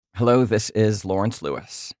Hello, this is Lawrence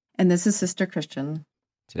Lewis. And this is Sister Christian.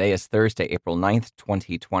 Today is Thursday, April 9th,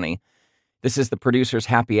 2020. This is the Producers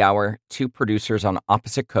Happy Hour, two producers on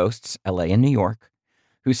opposite coasts, LA and New York,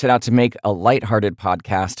 who set out to make a lighthearted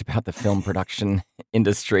podcast about the film production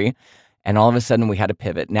industry. And all of a sudden, we had to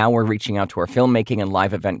pivot. Now we're reaching out to our filmmaking and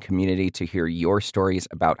live event community to hear your stories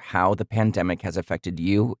about how the pandemic has affected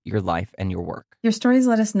you, your life, and your work. Your stories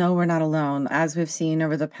let us know we're not alone. As we've seen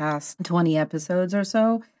over the past 20 episodes or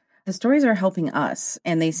so, the stories are helping us,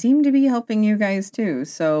 and they seem to be helping you guys too.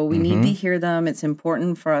 So we need to hear them. It's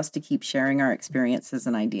important for us to keep sharing our experiences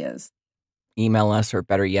and ideas. Email us, or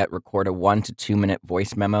better yet, record a 1 to 2 minute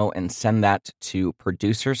voice memo and send that to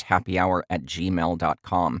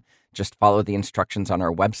producershappyhour@gmail.com. Just follow the instructions on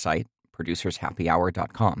our website,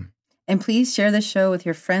 producershappyhour.com. And please share the show with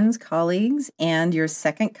your friends, colleagues, and your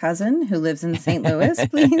second cousin who lives in St. Louis,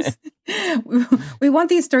 please. We want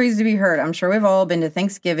these stories to be heard. I'm sure we've all been to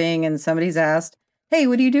Thanksgiving and somebody's asked, hey,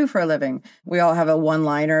 what do you do for a living? We all have a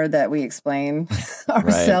one-liner that we explain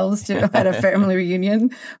ourselves to at a family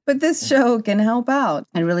reunion. But this show can help out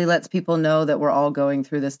and really lets people know that we're all going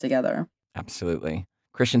through this together. Absolutely.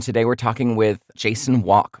 Christian, today we're talking with Jason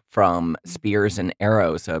Walk from Spears and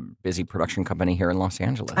Arrows, a busy production company here in Los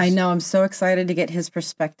Angeles. I know. I'm so excited to get his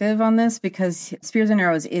perspective on this because Spears and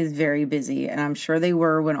Arrows is very busy, and I'm sure they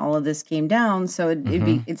were when all of this came down. So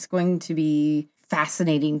it's going to be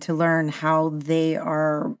fascinating to learn how they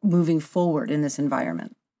are moving forward in this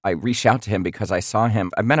environment. I reached out to him because I saw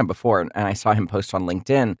him, I've met him before, and I saw him post on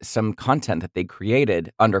LinkedIn some content that they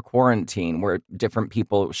created under quarantine where different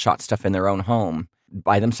people shot stuff in their own home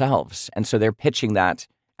by themselves. And so they're pitching that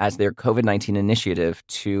as their COVID-19 initiative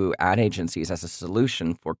to ad agencies as a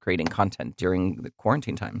solution for creating content during the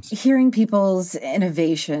quarantine times. Hearing people's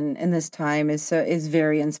innovation in this time is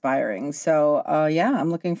very inspiring. So,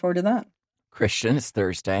 I'm looking forward to that. Christian, it's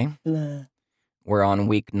Thursday. Blah. We're on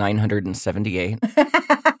week 978.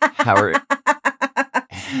 How are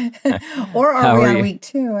or are we on week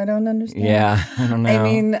 2? I don't understand. Yeah, I don't know. I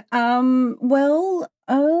mean,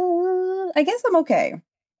 I guess I'm okay.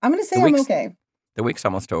 I'm going to say I'm okay. The week's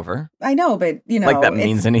almost over. I know, but like that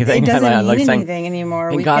means anything. It doesn't mean anything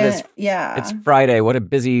anymore. Thank God it's Friday. What a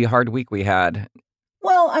busy, hard week we had.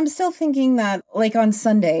 Well, I'm still thinking that, like on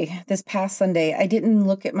Sunday, this past Sunday, I didn't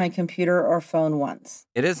look at my computer or phone once.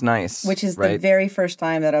 It is nice. Which is the very first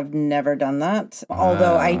time that I've never done that.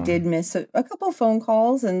 Although I did miss a couple phone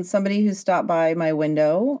calls and somebody who stopped by my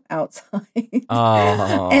window outside.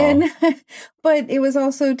 But it was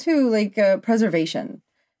also, too, like preservation.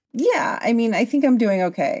 Yeah, I mean, I think I'm doing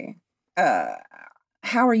okay.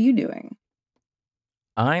 How are you doing?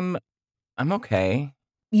 I'm okay.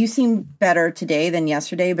 You seem better today than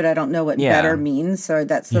yesterday, but I don't know what better means, so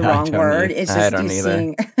that's the wrong word. It's just you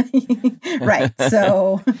seeing right.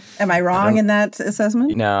 So, am I wrong in that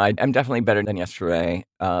assessment? No, I'm definitely better than yesterday.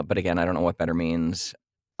 But again, I don't know what better means.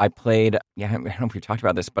 I played. I don't know if we talked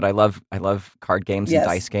about this, but I love card games and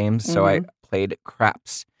dice games. So I played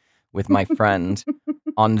craps with my friend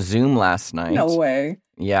on Zoom last night. No way.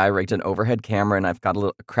 Yeah, I rigged an overhead camera, and I've got a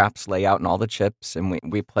little craps layout and all the chips, and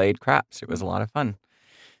we played craps. It was a lot of fun.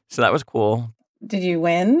 So that was cool. Did you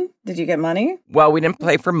win? Did you get money? Well, we didn't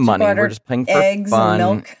play for money. We're just playing for eggs fun.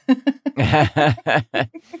 And milk.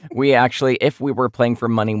 We actually, if we were playing for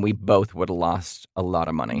money, we both would have lost a lot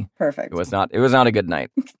of money. Perfect. It was not a good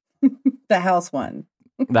night. The house won.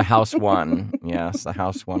 The house won. Yes, the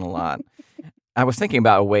house won a lot. I was thinking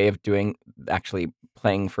about a way of actually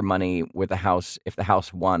playing for money with the house. If the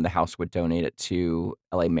house won, the house would donate it to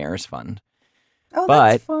LA Mayor's Fund. Oh,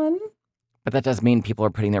 that's fun. But that does mean people are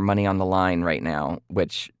putting their money on the line right now,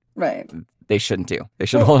 which they shouldn't do. They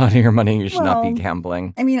should hold on to your money. You should not be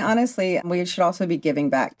gambling. I mean, honestly, we should also be giving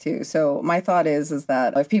back too. So my thought is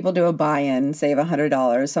that if people do a buy-in, save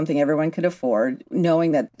 $100, something everyone could afford,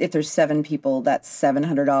 knowing that if there's 7 people, that's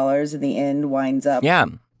 $700 in the end winds up. Yeah.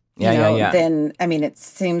 Then, I mean, it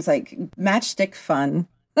seems like matchstick fun.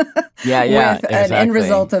 With an end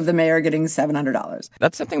result of the mayor getting $700.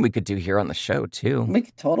 That's something we could do here on the show, too. We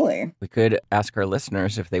could totally. We could ask our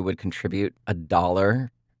listeners if they would contribute $1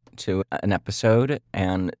 to an episode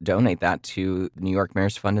and donate that to the New York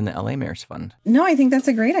Mayor's Fund and the LA Mayor's Fund. No, I think that's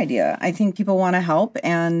a great idea. I think people want to help,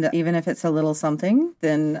 and even if it's a little something,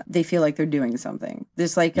 then they feel like they're doing something.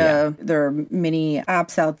 There's there are many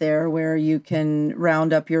apps out there where you can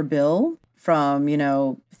round up your bill from,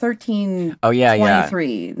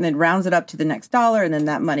 $13.23, and then rounds it up to the next dollar, and then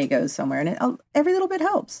that money goes somewhere, and every little bit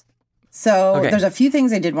helps. So there's a few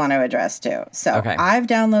things I did want to address too. So I've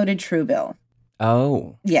downloaded Truebill.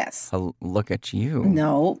 Oh. Yes. Look at you.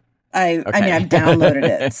 No. I mean, I've downloaded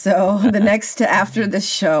it. So after the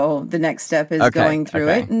show, the next step is going through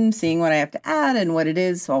it and seeing what I have to add and what it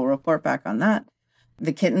is. So I'll report back on that.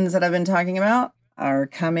 The kittens that I've been talking about are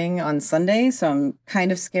coming on Sunday. So I'm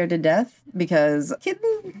kind of scared to death because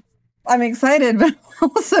I'm excited, but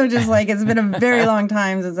also just like it's been a very long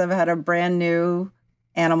time since I've had a brand new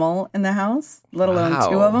animal in the house, let alone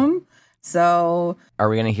two of them. So are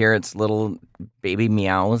we going to hear its little baby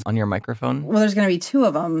meows on your microphone? Well, there's going to be two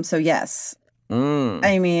of them. So yes.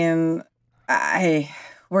 I mean,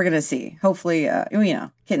 we're going to see. Hopefully,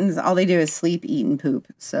 kittens, all they do is sleep, eat, and poop.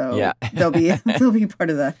 So they'll be part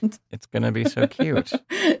of that. It's going to be so cute.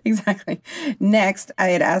 Exactly. Next, I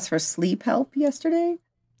had asked for sleep help yesterday.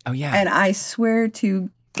 Oh, yeah. And I swear to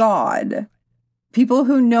God, people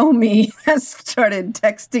who know me have started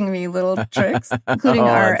texting me little tricks, including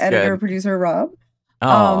our editor, producer, Rob.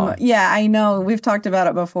 Yeah, I know. We've talked about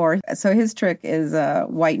it before. So his trick is a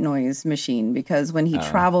white noise machine because when he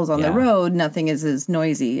travels on the road, nothing is as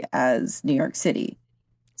noisy as New York City.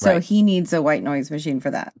 So he needs a white noise machine for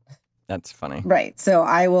that. That's funny. Right. So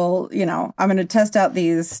I will, I'm going to test out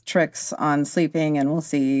these tricks on sleeping and we'll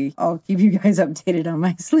see. I'll keep you guys updated on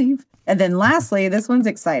my sleep. And then lastly, this one's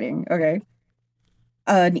exciting. Okay.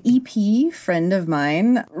 An EP friend of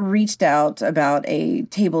mine reached out about a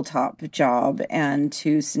tabletop job and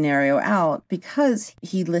to scenario out because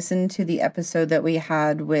he listened to the episode that we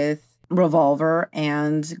had with Revolver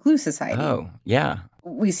and Glue Society. Oh, yeah.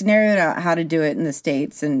 We scenarioed out how to do it in the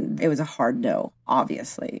States, and it was a hard no,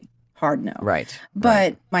 obviously. Hard no. Right.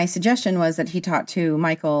 But my suggestion was that he talked to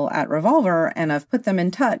Michael at Revolver, and I've put them in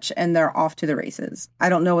touch, and they're off to the races. I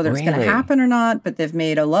don't know whether it's going to happen or not, but they've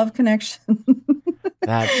made a love connection.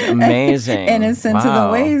 That's amazing. In a sense of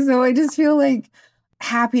the way. So I just feel like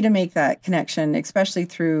happy to make that connection, especially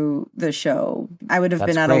through the show. I would have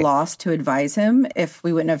been at a loss to advise him if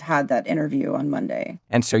we wouldn't have had that interview on Monday.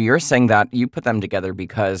 And so you're saying that you put them together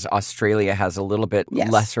because Australia has a little bit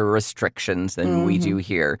lesser restrictions than we do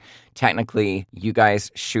here. Technically, you guys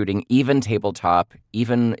shooting even tabletop,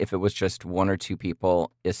 even if it was just one or two people,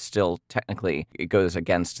 is still technically, it goes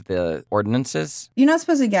against the ordinances. You're not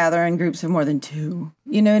supposed to gather in groups of more than two.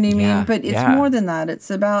 You know what I mean? Yeah, but it's more than that. It's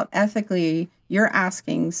about ethically, you're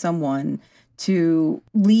asking someone to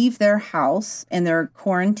leave their house and their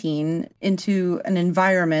quarantine into an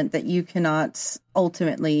environment that you cannot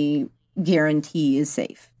ultimately guarantee is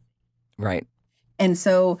safe. Right. And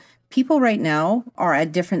so people right now are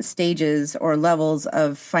at different stages or levels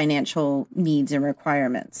of financial needs and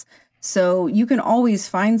requirements. So you can always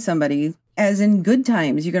find somebody, as in good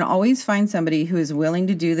times, you can always find somebody who is willing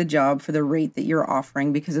to do the job for the rate that you're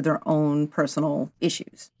offering because of their own personal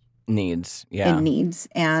issues. Needs,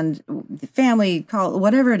 and the family,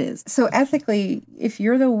 whatever it is. So ethically, if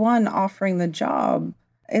you're the one offering the job,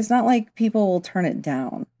 it's not like people will turn it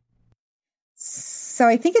down. So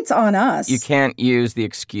I think it's on us. You can't use the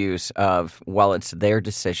excuse of, well, it's their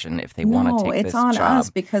decision if they want to take this job. No, it's on us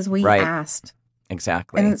because we asked.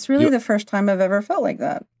 Exactly. And it's really the first time I've ever felt like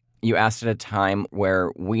that. You asked at a time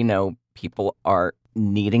where we know people are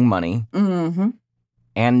needing money. Mm-hmm.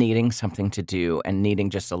 And needing something to do and needing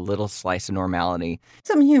just a little slice of normality.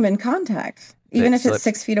 Some human contact, even if it's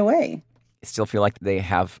 6 feet away. Still feel like they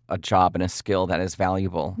have a job and a skill that is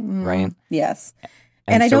valuable, right? Yes.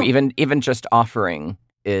 And so even just offering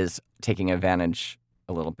is taking advantage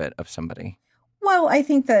a little bit of somebody. Well, I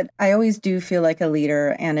think that I always do feel like a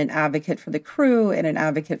leader and an advocate for the crew and an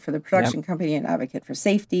advocate for the production company, an advocate for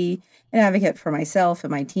safety, an advocate for myself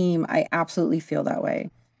and my team. I absolutely feel that way.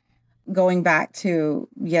 Going back to,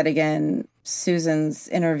 yet again, Susan's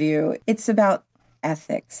interview, it's about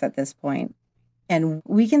ethics at this point. And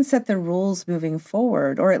we can set the rules moving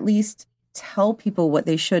forward, or at least tell people what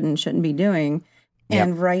they should and shouldn't be doing. Yep.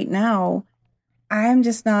 And right now, I'm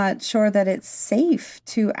just not sure that it's safe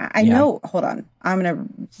to, I know, hold on, I'm going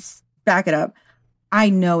to just back it up. I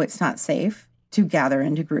know it's not safe to gather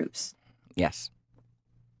into groups. Yes.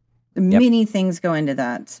 Many things go into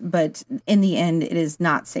that, but in the end, it is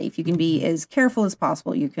not safe. You can be as careful as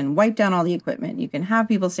possible. You can wipe down all the equipment. You can have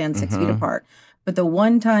people stand 6 feet apart. But the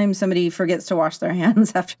one time somebody forgets to wash their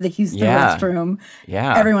hands after they use the restroom,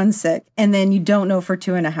 everyone's sick. And then you don't know for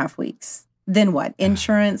 2.5 weeks. Then what?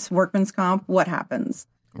 Insurance, workman's comp, what happens?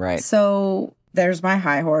 Right. So there's my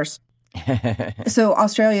high horse. So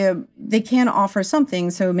Australia, they can offer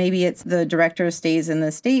something. So maybe it's the director stays in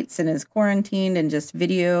the States and is quarantined and just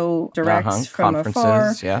video directs from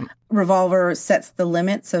afar. Yeah. Revolver sets the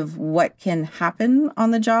limits of what can happen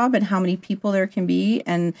on the job and how many people there can be.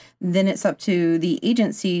 And then it's up to the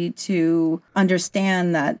agency to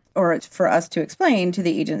understand that, or it's for us to explain to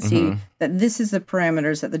the agency that this is the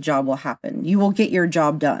parameters that the job will happen. You will get your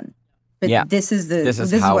job done. But this is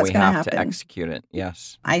how what's we going to have happen. to execute it.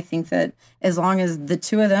 Yes. I think that as long as the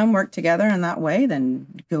two of them work together in that way, then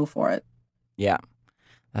go for it. Yeah.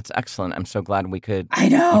 That's excellent. I'm so glad we could. I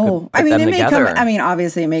know. I mean, it may together. come. I mean,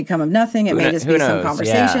 obviously, it may come of nothing. It may just be some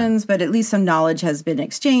conversations, but at least some knowledge has been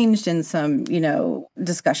exchanged and some,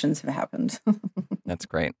 discussions have happened. That's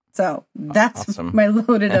great. So that's awesome. My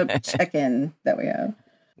loaded up check-in that we have.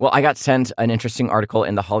 Well, I got sent an interesting article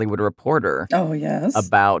in the Hollywood Reporter. Oh, yes.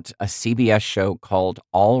 About a CBS show called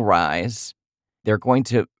All Rise. They're going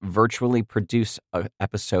to virtually produce an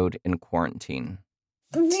episode in quarantine.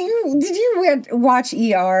 Did you watch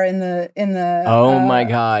ER in the? Oh my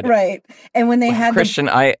God! Right, and when they had Christian,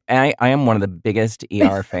 I am one of the biggest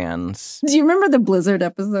ER fans. Do you remember the Blizzard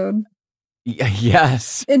episode?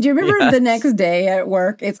 Yes. And do you remember the next day at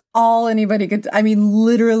work? It's all anybody could. I mean,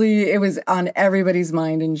 literally, it was on everybody's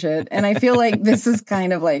mind and shit. And I feel like this is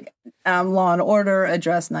kind of like Law and Order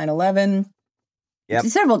addressed 9/11. Yep.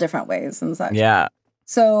 Several different ways and such. Yeah.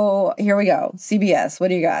 So here we go. CBS, what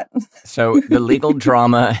do you got? So the legal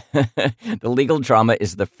drama,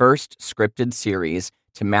 is the first scripted series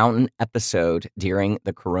to mount an episode during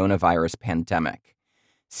the coronavirus pandemic.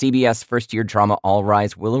 CBS first-year drama All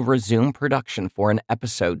Rise will resume production for an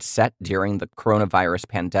episode set during the coronavirus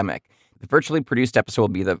pandemic. The virtually produced episode will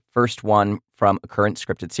be the first one from a current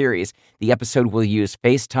scripted series. The episode will use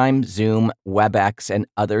FaceTime, Zoom, WebEx, and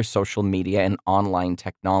other social media and online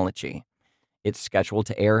technology. It's scheduled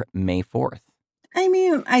to air May 4th. I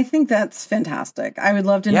mean, I think that's fantastic. I would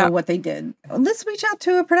love to know what they did. Let's reach out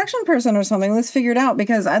to a production person or something. Let's figure it out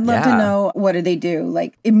because I'd love to know what did they do.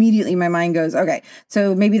 Like immediately my mind goes, okay,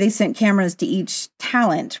 so maybe they sent cameras to each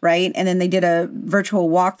talent, right? And then they did a virtual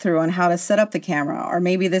walkthrough on how to set up the camera. Or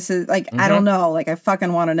maybe this is like, I don't know. Like I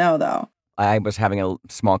fucking want to know though. I was having a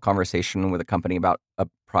small conversation with a company about a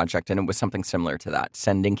project and it was something similar to that.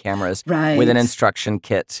 Sending cameras with an instruction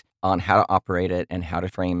kit on how to operate it and how to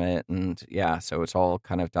frame it. And so it's all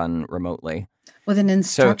kind of done remotely. With an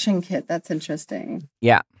instruction kit. That's interesting.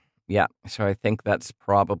 Yeah. So I think that's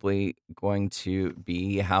probably going to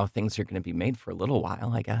be how things are going to be made for a little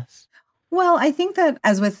while, I guess. Well, I think that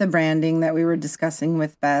as with the branding that we were discussing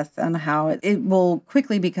with Beth on how it will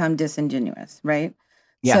quickly become disingenuous, right?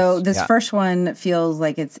 Yes, so this first one feels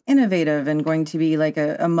like it's innovative and going to be like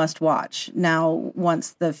a must watch. Now,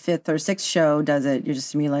 once the 5th or 6th show does it, you're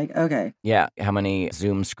just going to be like, okay. Yeah. How many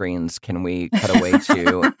Zoom screens can we cut away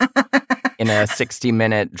to in a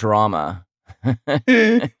 60-minute drama?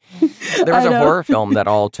 There was a horror film that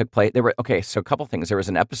all took place. So a couple things. There was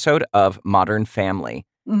an episode of Modern Family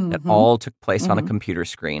that all took place on a computer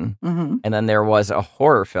screen. And then there was a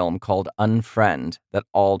horror film called Unfriend that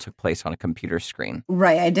all took place on a computer screen.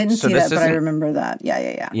 Right. I didn't see that, but I remember that.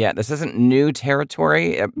 Yeah. Yeah, this isn't new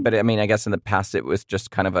territory, but I mean, I guess in the past it was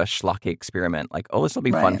just kind of a schlocky experiment. Like, this will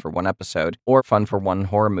be fun for one episode or fun for one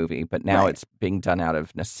horror movie. But now it's being done out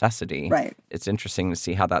of necessity. Right. It's interesting to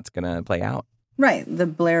see how that's going to play out. Right. The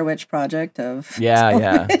Blair Witch Project of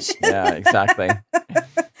Yeah, exactly.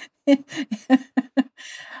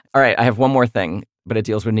 All right, I have one more thing, but it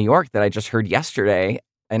deals with New York that I just heard yesterday,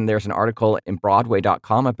 and there's an article in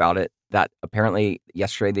Broadway.com about it that apparently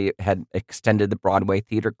yesterday they had extended the Broadway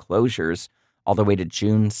theater closures all the way to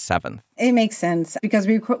June 7th. It makes sense because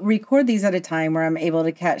we record these at a time where I'm able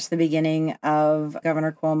to catch the beginning of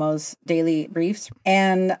Governor Cuomo's daily briefs,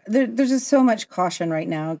 and there's just so much caution right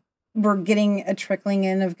now. We're getting a trickling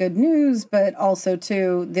in of good news, but also,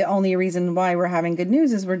 too, the only reason why we're having good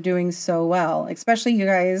news is we're doing so well, especially you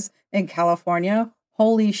guys in California.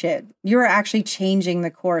 Holy shit. You're actually changing the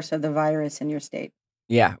course of the virus in your state.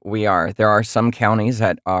 Yeah, we are. There are some counties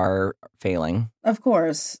that are failing. Of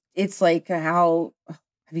course. It's like have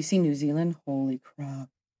you seen New Zealand? Holy crap.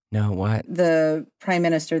 No, what? The prime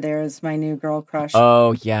minister there is my new girl crush.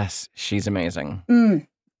 Oh, yes. She's amazing.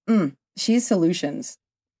 She's solutions.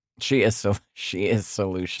 She is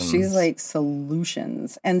solutions. She's like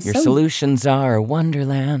solutions. And your solutions are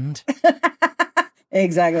Wonderland.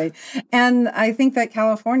 Exactly. And I think that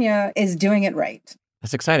California is doing it right.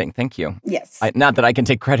 That's exciting. Thank you. Yes. Not that I can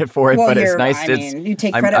take credit for it, but it's nice. You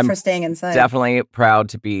take credit for staying inside. Definitely proud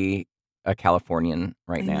to be a Californian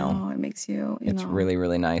right now. It makes you. It's really,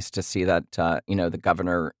 really nice to see that, the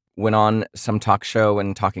governor went on some talk show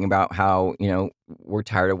and talking about how, we're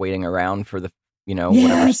tired of waiting around for the, whatever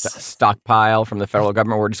Yes. stockpile from the federal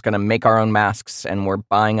government. We're just going to make our own masks and we're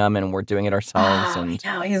buying them and we're doing it ourselves. Oh, And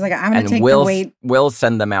I know. He's like, I'm going to take the we'll, weight. we'll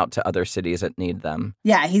send them out to other cities that need them.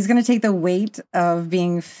 Yeah, he's going to take the weight of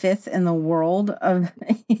being fifth in the world of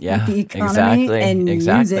Yeah, the economy and use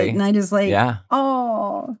it. exactly. And I just like, Yeah.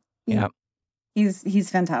 oh, Yeah. he's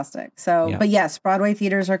fantastic. So, Yeah. But yes, Broadway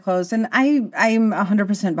theaters are closed, and I'm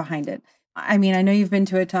 100% behind it. I mean, I know you've been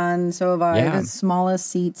to a ton, so have I. Yeah. The smallest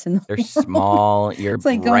seats in the They're world. small. You're It's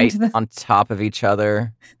like going right to the- on top of each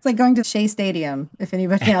other. It's like going to Shea Stadium. If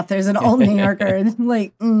anybody out there is an old New Yorker,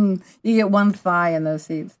 like you get one thigh in those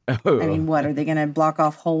seats. I mean, what are they going to block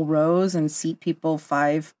off whole rows and seat people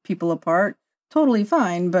 5 people apart? Totally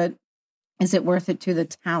fine, but is it worth it to the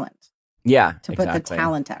talent Yeah, to put exactly. the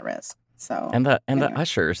talent at risk? So And the anyway.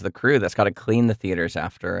 ushers, the crew that's got to clean the theaters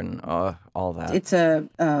after, and all that. It's a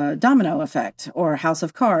domino effect, or house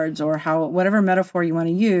of cards, or whatever metaphor you want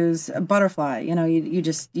to use. A butterfly, you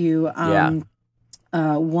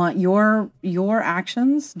want your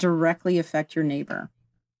actions directly affect your neighbor.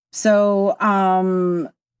 So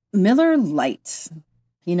Miller Lite,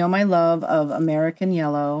 my love of American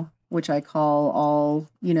Yellow, which I call all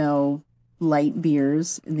light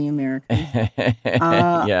beers in the American,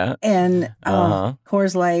 Yeah. and Uh-huh.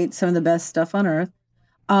 Coors Light, some of the best stuff on earth.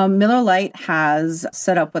 Miller Lite has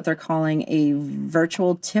set up what they're calling a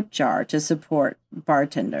virtual tip jar to support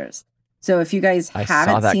bartenders. So if you guys I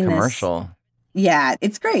haven't saw that seen commercial. this, yeah,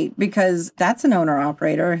 it's great because that's an owner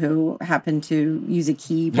operator who happened to use a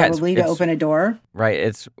key Yeah, probably to it's- open a door. Right.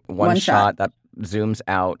 It's one One shot shot. that zooms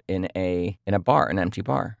out in a bar, an empty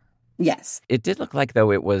bar. Yes. It did look like,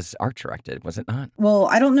 though, it was art directed, was it not? Well,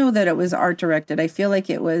 I don't know that it was art directed. I feel like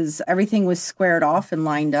everything was squared off and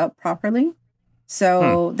lined up properly.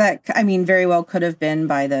 So that, very well could have been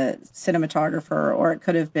by the cinematographer, or it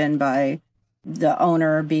could have been by the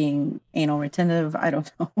owner being anal retentive. I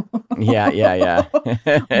don't know. Yeah.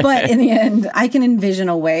 But in the end, I can envision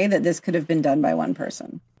a way that this could have been done by one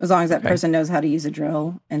person, as long as that Okay. person knows how to use a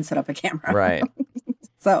drill and set up a camera. Right.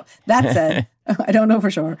 So that said, I don't know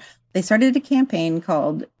for sure. They started a campaign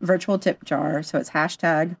called Virtual Tip Jar. So it's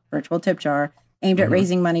hashtag Virtual Tip Jar, aimed at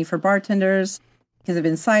raising money for bartenders because they've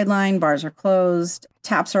been sidelined, bars are closed,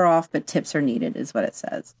 taps are off, but tips are needed is what it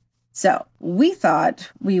says. So we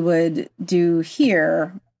thought we would do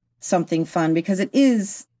here something fun because it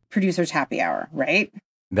is Producers Happy Hour, right?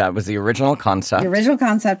 That was the original concept. The original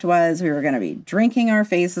concept was we were going to be drinking our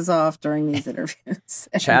faces off during these interviews.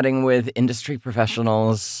 Chatting with industry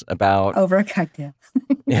professionals about Over a cocktail.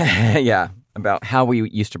 yeah, about how we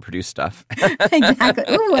used to produce stuff.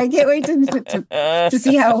 Exactly. Ooh, I can't wait to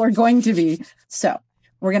see how we're going to be. So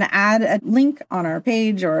we're going to add a link on our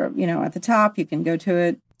page, or, at the top, you can go to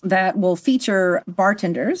it, that will feature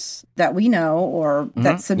bartenders that we know or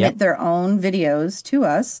that submit their own videos to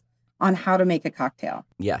us on how to make a cocktail.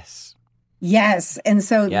 Yes. Yes. And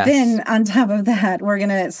so then on top of that, we're going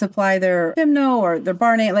to supply their Vimno or their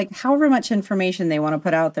bar name, like however much information they want to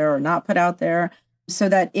put out there or not put out there, so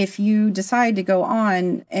that if you decide to go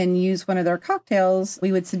on and use one of their cocktails,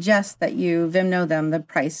 we would suggest that you Vimno them the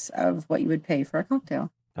price of what you would pay for a cocktail.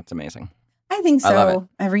 That's amazing. I think so. I love it.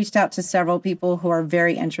 I've reached out to several people who are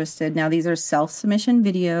very interested. Now, these are self-submission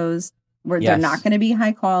videos where they're Yes. not going to be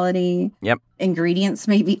high quality. Yep. Ingredients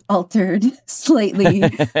may be altered slightly,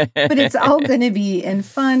 but it's all going to be in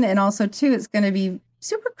fun. And also, too, it's going to be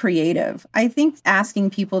super creative. I think asking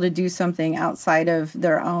people to do something outside of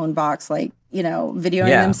their own box, like, videoing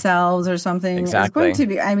themselves or something, Exactly. is going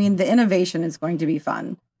to be, the innovation is going to be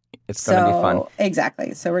fun. It's going to be fun.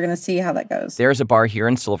 Exactly. So we're going to see how that goes. There's a bar here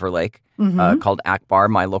in Silver Lake called Akbar,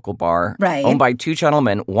 my local bar, Right. owned by 2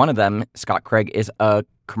 gentlemen. One of them, Scott Craig, is a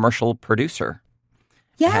commercial producer.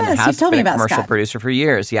 And Yes, has you told been me a about commercial Scott. producer for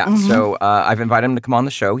years. Yeah. So I've invited him to come on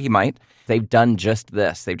the show. He might. They've done just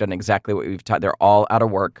this. They've done exactly what we've taught. They're all out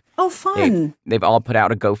of work. Oh, fun. They've all put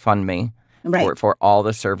out a GoFundMe Right. for all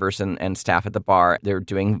the servers and staff at the bar. They're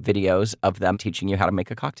doing videos of them teaching you how to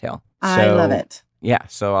make a cocktail. I love it. Yeah,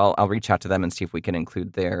 so I'll reach out to them and see if we can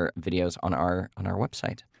include their videos on our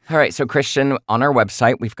website. All right, so Christian, on our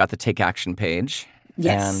website, we've got the Take Action page.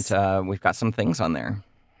 Yes. And we've got some things on there.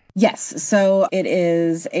 Yes. So it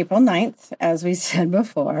is April 9th, as we said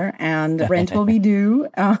before, and rent will be due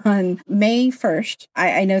on May 1st.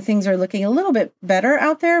 I know things are looking a little bit better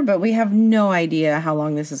out there, but we have no idea how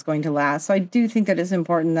long this is going to last. So I do think that it's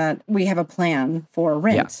important that we have a plan for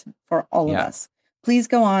rent for all of us. Please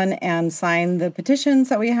go on and sign the petitions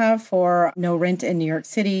that we have for no rent in New York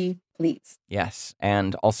City. please. Yes.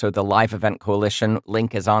 And also the Live Event Coalition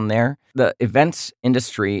link is on there. The events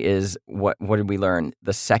industry is, what did we learn?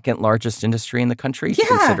 The second largest industry in the country. Yeah.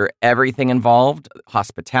 Consider everything involved: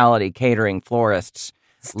 hospitality, catering, florists,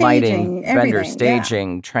 lighting, vendors,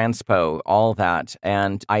 staging, transpo, all that.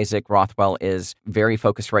 And Isaac Rothwell is very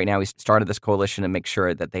focused right now. He's started this coalition to make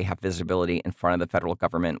sure that they have visibility in front of the federal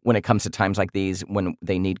government when it comes to times like these, when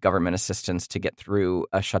they need government assistance to get through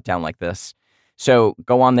a shutdown like this. So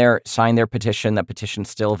go on there, sign their petition. That petition's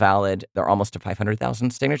still valid. They're almost to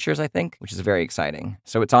 500,000 signatures, I think, which is very exciting.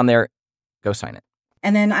 So it's on there. Go sign it.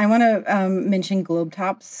 And then I want to mention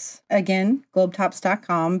Globetops again,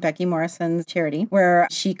 globetops.com, Becky Morrison's charity, where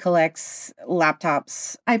she collects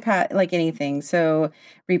laptops, iPad, like anything. So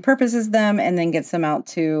repurposes them and then gets them out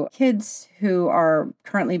to kids who are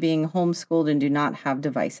currently being homeschooled and do not have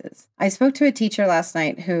devices. I spoke to a teacher last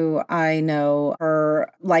night who I know her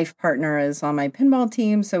life partner is on my pinball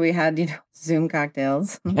team. So we had, Zoom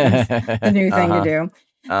cocktails, the new thing to do.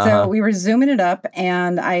 So we were Zooming it up,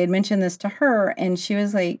 and I had mentioned this to her, and she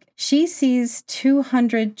was like, she sees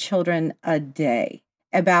 200 children a day,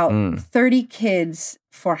 about 30 kids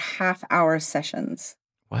for half-hour sessions.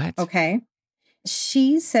 What? Okay.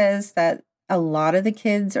 She says that a lot of the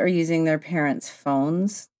kids are using their parents'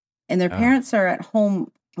 phones, and their parents are at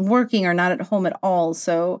home working or not at home at all.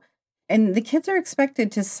 So, and the kids are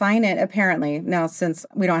expected to sign it, apparently. Now, since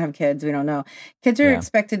we don't have kids, we don't know. Kids are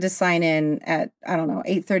expected to sign in at,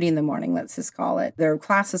 8:30 in the morning, let's just call it. Their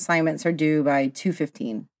class assignments are due by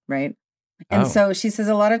 2:15, right? And so she says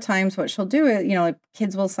a lot of times what she'll do is, like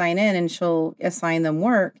kids will sign in and she'll assign them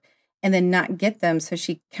work and then not get them. So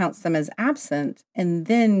she counts them as absent and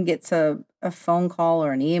then gets a phone call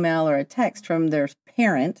or an email or a text from their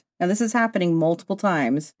parent. Now, this is happening multiple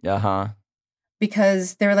times.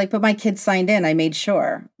 Because they're like, but my kid signed in. I made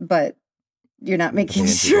sure. But you're not making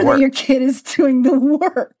sure that your kid is doing the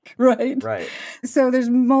work, right? Right. So there's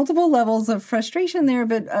multiple levels of frustration there,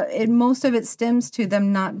 but most of it stems to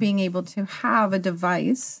them not being able to have a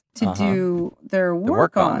device to do their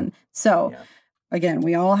work on. So, again,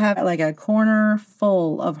 we all have like a corner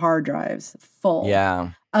full of hard drives,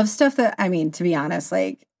 of stuff that, to be honest,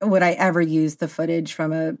 like, would I ever use the footage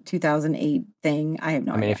from a 2008 thing? I have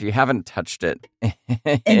no idea. If you haven't touched it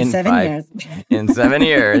in 7 years. In 7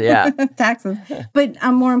 years, yeah. Taxes. But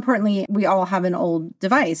more importantly, we all have an old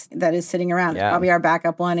device that is sitting around. It's probably our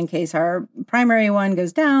backup one in case our primary one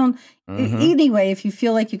goes down. Anyway, if you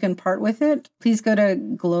feel like you can part with it, please go to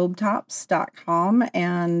globetops.com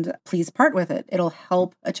and please part with it. It'll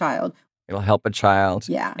help a child. It'll help a child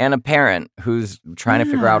and a parent who's trying to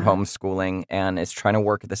figure out homeschooling and is trying to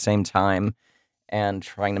work at the same time and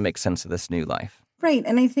trying to make sense of this new life. Right.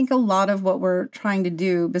 And I think a lot of what we're trying to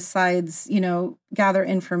do, besides, gather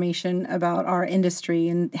information about our industry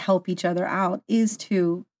and help each other out, is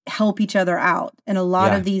to help each other out. And a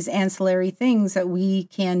lot of these ancillary things that we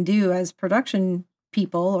can do as production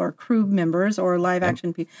people or crew members or live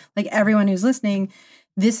action people, like everyone who's listening,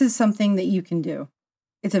 this is something that you can do.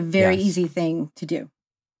 It's a very easy thing to do.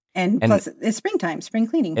 And plus, it's springtime, spring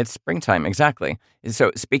cleaning. It's springtime, exactly.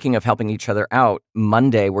 So speaking of helping each other out,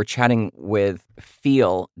 Monday we're chatting with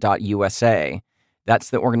Feel.USA.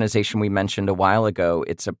 That's the organization we mentioned a while ago.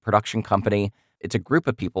 It's a production company. It's a group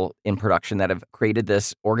of people in production that have created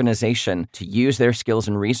this organization to use their skills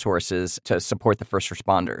and resources to support the first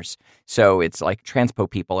responders. So it's like transpo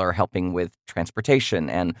people are helping with transportation,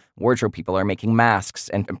 and wardrobe people are making masks,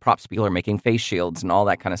 and props people are making face shields and all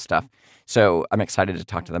that kind of stuff. So I'm excited to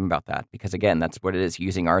talk to them about that because, again, that's what it is,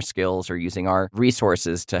 using our skills or using our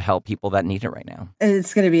resources to help people that need it right now.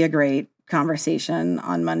 It's going to be a great conversation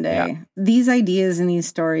on Monday. These ideas and these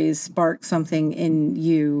stories spark something in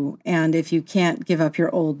you. And if you can't give up your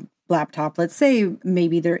old laptop, let's say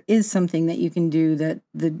maybe there is something that you can do that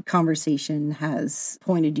the conversation has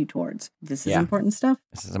pointed you towards. This is important stuff.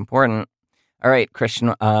 This is important. All right,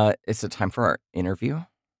 Christian, it's a time for our interview.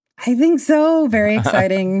 I think so. Very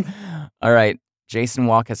exciting. All right. Jason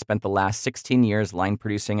Walk has spent the last 16 years line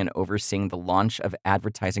producing and overseeing the launch of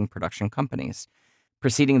advertising production companies.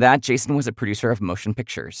 Preceding that, Jason was a producer of motion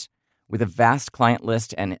pictures. With a vast client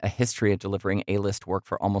list and a history of delivering A-list work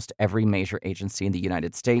for almost every major agency in the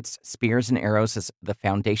United States, Spears and Arrows is the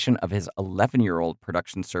foundation of his 11-year-old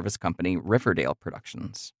production service company, Riverdale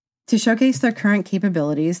Productions. To showcase their current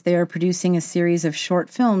capabilities, they are producing a series of short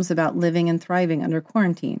films about living and thriving under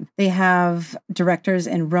quarantine. They have directors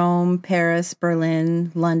in Rome, Paris,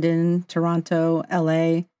 Berlin, London, Toronto,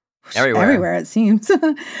 LA, everywhere it seems.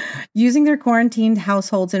 Using their quarantined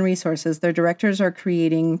households and resources, their directors are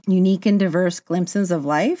creating unique and diverse glimpses of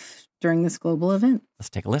life during this global event.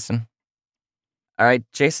 Let's take a listen. All right,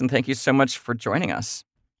 Jason, thank you so much for joining us.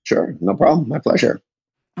 Sure. No problem. My pleasure.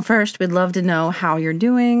 First, we'd love to know how you're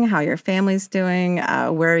doing, how your family's doing.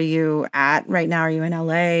 Where are you at right now? Are you in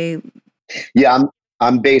LA? Yeah,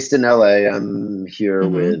 I'm based in LA. I'm here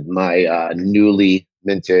with my newly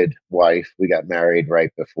minted wife. We got married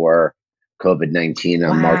right before COVID-19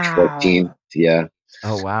 on March 14th. Yeah.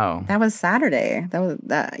 Oh, wow. That was Saturday. That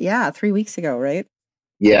was 3 weeks ago, right?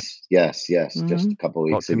 Yes. Just a couple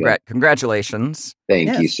weeks ago. Congratulations.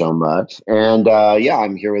 Thank you so much. And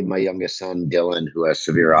I'm here with my youngest son, Dylan, who has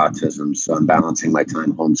severe autism. So I'm balancing my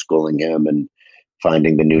time homeschooling him and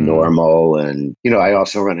finding the new normal. And, I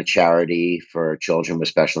also run a charity for children with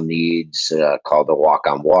special needs called the Walk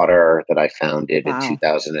on Water that I founded in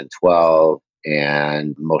 2012.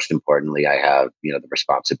 And most importantly, I have, the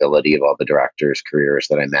responsibility of all the directors' careers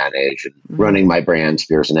that I manage and running my brand,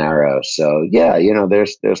 Spears and Arrows. So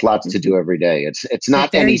there's lots to do every day. It's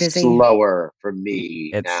not any slower for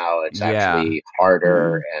me now. It's actually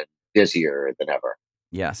harder and busier than ever.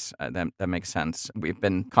 Yes, that makes sense. We've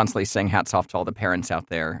been constantly saying hats off to all the parents out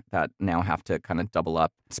there that now have to kind of double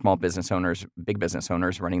up. Small business owners, big business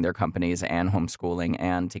owners running their companies and homeschooling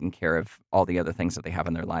and taking care of all the other things that they have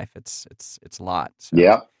in their life. It's a lot. So.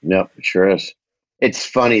 Yeah, no, it sure is. It's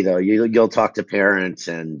funny though. You'll talk to parents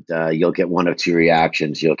and you'll get one of two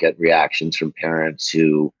reactions. You'll get reactions from parents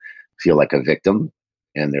who feel like a victim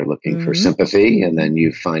and they're looking for sympathy, and then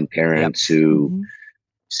you find parents who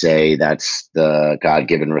say that's the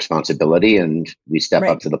God-given responsibility and we step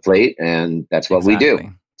up to the plate and that's what we do.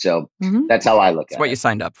 So that's how I look at it. It's what you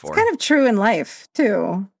signed up for. It's kind of true in life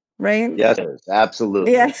too, right? Yes,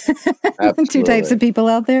 absolutely. Yeah. Absolutely. Two types of people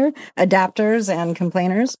out there, adapters and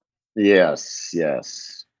complainers. Yes.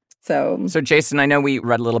 So Jason, I know we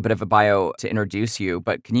read a little bit of a bio to introduce you,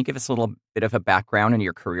 but can you give us a little bit of a background in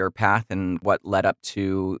your career path and what led up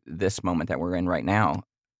to this moment that we're in right now?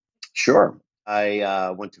 Sure.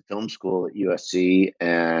 I went to film school at USC,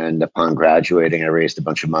 and upon graduating, I raised a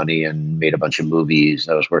bunch of money and made a bunch of movies.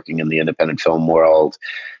 I was working in the independent film world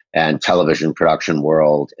and television production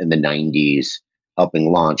world in the 90s,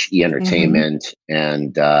 helping launch E-Entertainment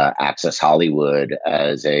and Access Hollywood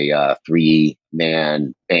as a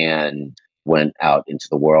three-man band went out into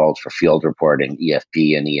the world for field reporting,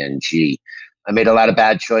 EFP and ENG. I made a lot of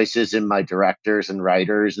bad choices in my directors and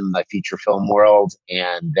writers in my feature film world.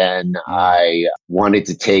 And then I wanted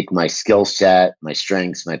to take my skill set, my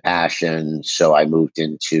strengths, my passion. So I moved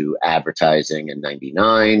into advertising in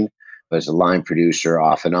 99. I was a line producer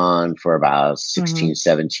off and on for about 16,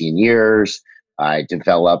 17 years. I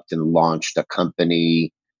developed and launched a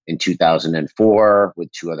company in 2004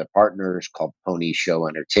 with two other partners called Pony Show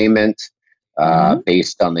Entertainment,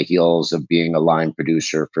 based on the heels of being a line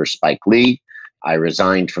producer for Spike Lee. I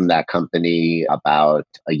resigned from that company about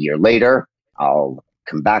a year later. I'll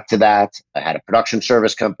come back to that. I had a production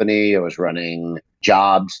service company. I was running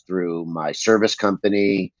jobs through my service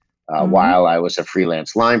company while I was a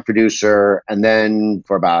freelance line producer. And then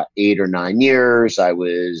for about 8 or 9 years, I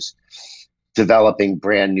was developing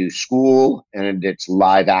Brand New School and its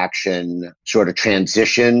live action sort of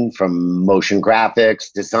transition from motion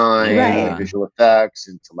graphics, design, visual effects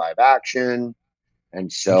into live action. And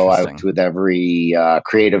so I worked with every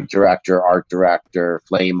creative director, art director,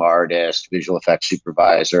 flame artist, visual effects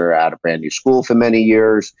supervisor at a Brand New School for many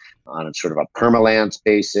years on a sort of a permalance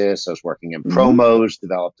basis. I was working in promos,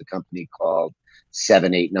 developed a company called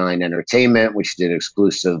 789 Entertainment, which did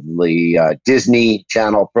exclusively Disney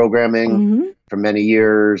Channel programming for many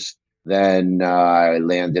years. Then I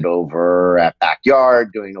landed over at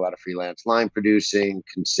Backyard doing a lot of freelance line producing,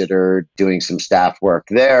 considered doing some staff work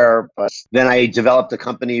there. But then I developed a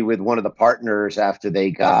company with one of the partners after they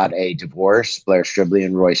got a divorce, Blair Stribley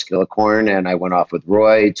and Roy Skillicorn. And I went off with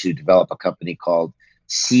Roy to develop a company called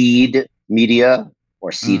Seed Media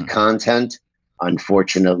or Seed Content.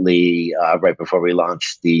 Unfortunately, right before we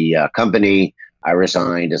launched the company, I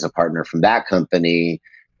resigned as a partner from that company.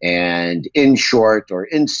 And in short, or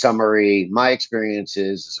in summary, my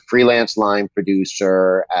experiences as a freelance line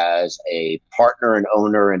producer, as a partner and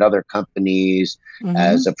owner in other companies,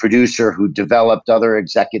 as a producer who developed other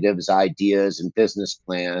executives' ideas and business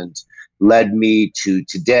plans, led me to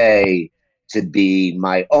today to be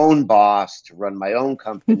my own boss, to run my own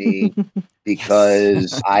company,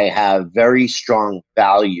 because I have very strong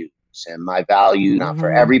values. And my values, not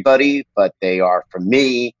for everybody, but they are for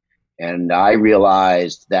me. And I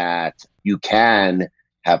realized that you can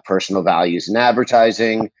have personal values in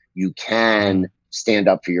advertising. You can stand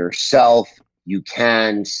up for yourself. You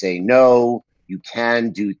can say no. You can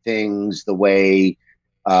do things the way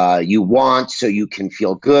you want so you can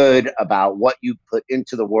feel good about what you put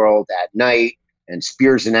into the world at night And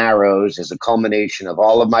Spears and Arrows is a culmination of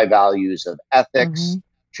all of my values of ethics,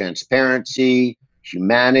 transparency,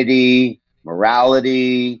 humanity,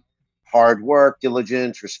 morality, hard work,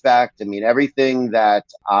 diligence, respect. I mean, everything that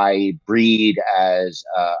I breed as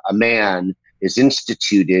a man is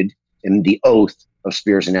instituted in the oath of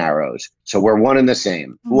Spears and Arrows. So we're one and the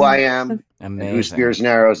same. Who I am and who Spears and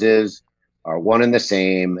Arrows is are one and the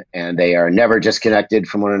same, and they are never disconnected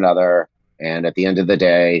from one another. And at the end of the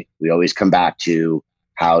day, we always come back to,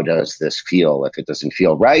 how does this feel? If it doesn't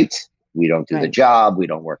feel right, we don't do the job. We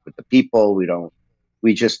don't work with the people.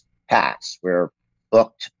 We just pass. We're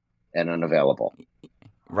booked and unavailable.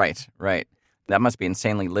 Right. That must be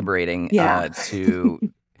insanely liberating to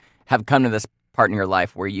have come to this part in your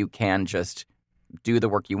life where you can just do the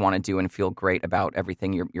work you want to do and feel great about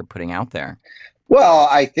everything you're putting out there. Well,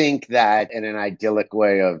 I think that in an idyllic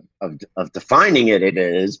way of defining it, it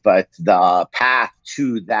is, but the path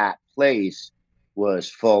to that place was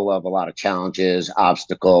full of a lot of challenges,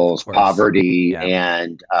 obstacles, poverty,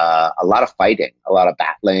 and a lot of fighting, a lot of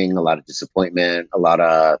battling, a lot of disappointment, a lot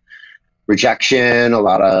of rejection, a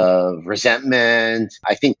lot of resentment.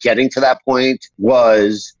 I think getting to that point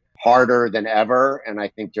was harder than ever. And I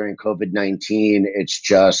think during COVID-19, it's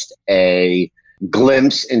just a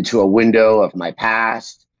glimpse into a window of my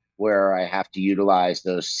past where I have to utilize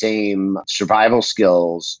those same survival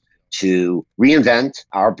skills to reinvent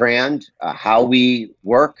our brand, how we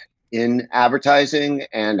work in advertising,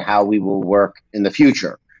 and how we will work in the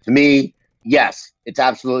future. To me, yes, it's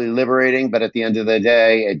absolutely liberating, but at the end of the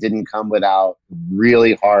day, it didn't come without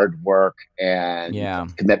really hard work and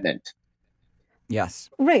commitment. Yes.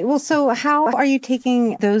 Right. Well, so how are you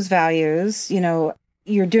taking those values?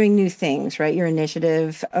 You're doing new things, right? Your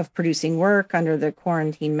initiative of producing work under the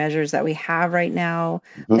quarantine measures that we have right now.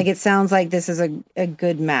 Like, it sounds like this is a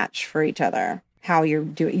good match for each other, how you're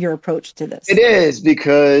doing your approach to this. It is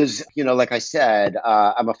because, like I said,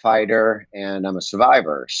 I'm a fighter and I'm a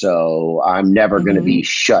survivor. So I'm never going to be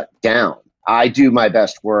shut down. I do my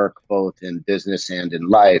best work both in business and in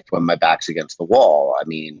life when my back's against the wall. I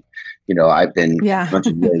mean, I've been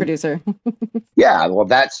producer. Well,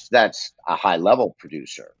 that's a high level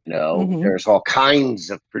producer. There's all kinds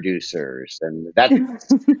of producers, and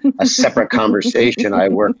that's a separate conversation. I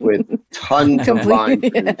work with tons of line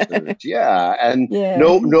producers.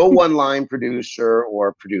 No one line producer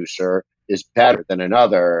or producer is better than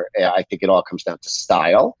another. I think it all comes down to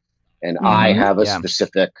style, and I have a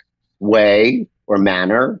specific way or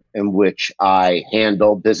manner in which I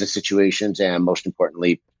handle business situations and, most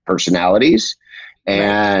importantly, personalities.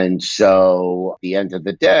 And so at the end of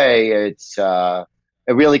the day, it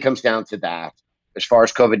really comes down to that. As far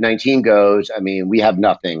as COVID-19 goes, I mean, we have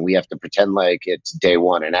nothing. We have to pretend like it's day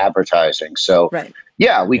one in advertising. So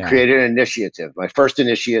we created an initiative. My first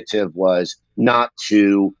initiative was not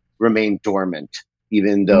to remain dormant,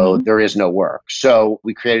 even though there is no work. So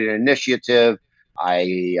we created an initiative.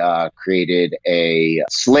 I created a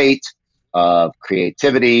slate of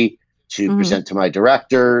creativity to present to my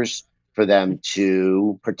directors for them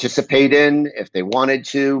to participate in if they wanted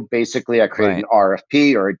to. Basically, I created an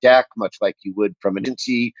RFP or a deck, much like you would from an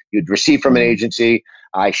agency, you'd receive from an agency.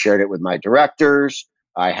 I shared it with my directors.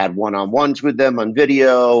 I had one-on-ones with them on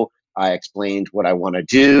video. I explained what I want to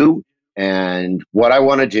do. And what I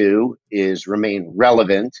want to do is remain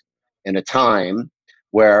relevant in a time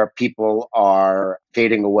where people are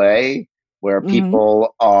fading away, where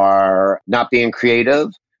people are not being creative,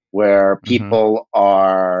 where people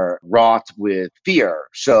are wrought with fear.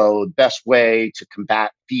 So the best way to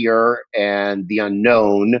combat fear and the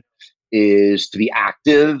unknown is to be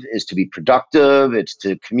active, is to be productive, it's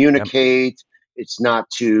to communicate, it's not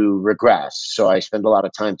to regress. So I spend a lot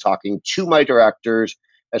of time talking to my directors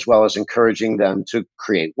as well as encouraging them to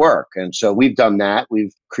create work. And so we've done that.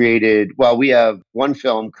 We've created, we have one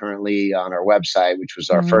film currently on our website, which was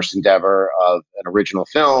our first endeavor of an original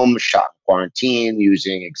film shot in quarantine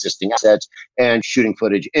using existing assets and shooting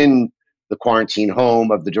footage in the quarantine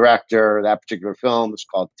home of the director. That particular film is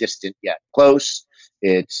called Distant Yet Close.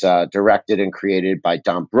 It's directed and created by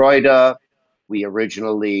Don Broida. We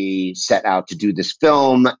originally set out to do this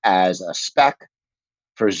film as a spec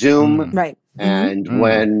for Zoom. And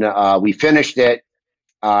when we finished it,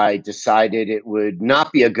 I decided it would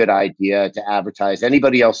not be a good idea to advertise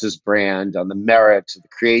anybody else's brand on the merits of the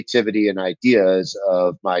creativity and ideas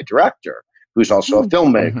of my director, who's also a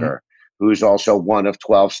filmmaker, who's also one of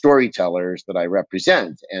 12 storytellers that I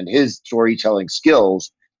represent. And his storytelling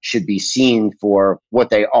skills should be seen for what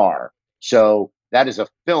they are. So that is a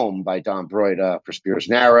film by Don Broida for Spears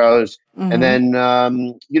and Arrows. And then,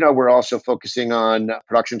 we're also focusing on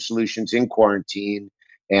production solutions in quarantine.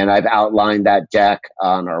 And I've outlined that deck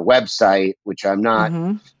on our website, which I'm not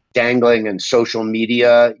dangling in social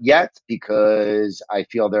media yet, because I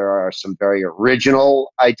feel there are some very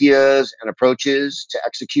original ideas and approaches to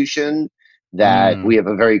execution that we have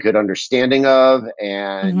a very good understanding of.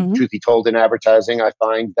 And truth be told, in advertising, I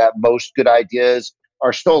find that most good ideas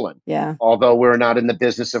are stolen. Yeah. Although we're not in the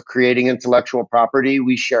business of creating intellectual property,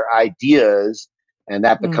 we share ideas, and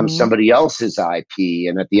that becomes somebody else's IP.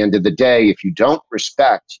 And at the end of the day, if you don't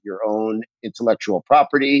respect your own intellectual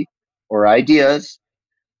property or ideas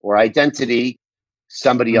or identity,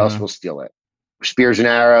 somebody else will steal it. Spears and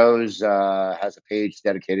Arrows has a page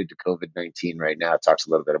dedicated to COVID-19 right now. It talks a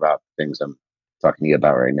little bit about things I'm talking to you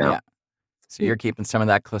about right now. Yeah. So you're keeping some of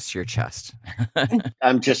that close to your chest.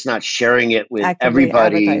 I'm just not sharing it with Actively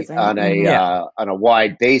everybody on advertising. on a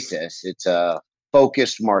wide basis. It's a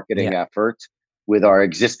focused marketing effort with our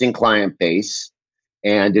existing client base,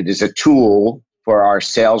 and it is a tool for our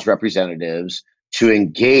sales representatives to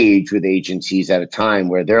engage with agencies at a time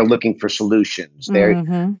where they're looking for solutions.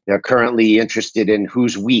 They're currently interested in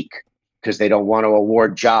who's weak, because they don't want to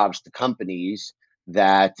award jobs to companies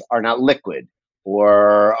that are not liquid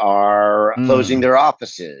or are closing their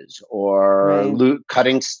offices or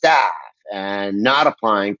cutting staff and not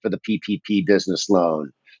applying for the PPP business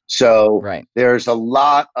loan. So there's a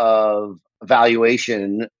lot of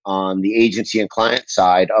evaluation on the agency and client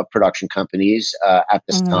side of production companies at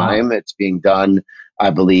this time. It's being done, I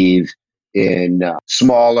believe, in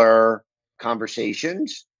smaller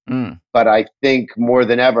conversations. But I think more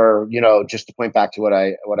than ever, just to point back to what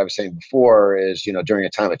I was saying before, is, during a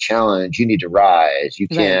time of challenge, you need to rise. You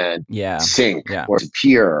can't sink or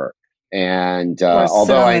disappear. And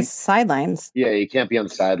although on the sidelines, you can't be on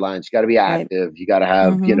the sidelines. You got to be active. You got to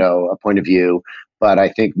have, a point of view. But I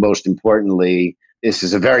think most importantly, this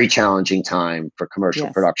is a very challenging time for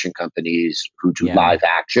commercial production companies who do live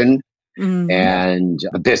action. And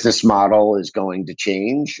the business model is going to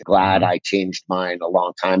change. Glad I changed mine a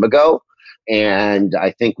long time ago. And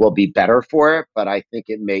I think we'll be better for it, but I think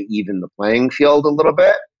it may even the playing field a little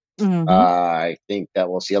bit. I think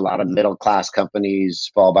that we'll see a lot of middle-class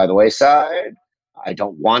companies fall by the wayside. I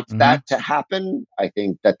don't want that to happen. I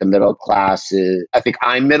think that the middle class I think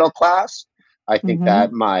I'm middle class. I think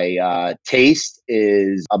that my taste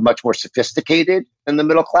is much more sophisticated than the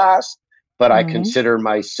middle class, but I consider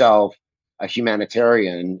myself a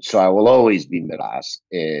humanitarian, so I will always be middle class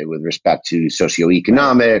with respect to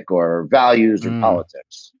socioeconomic or values or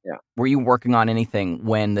politics. Yeah. Were you working on anything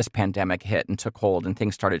when this pandemic hit and took hold and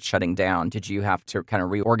things started shutting down? Did you have to kind of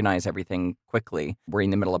reorganize everything quickly? Were you in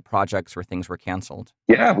the middle of projects where things were canceled?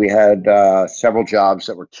 Yeah, we had several jobs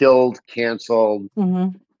that were killed, canceled,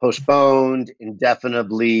 postponed,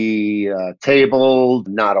 indefinitely tabled,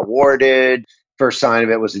 not awarded. First sign of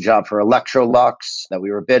it was a job for Electrolux that we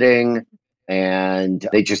were bidding, and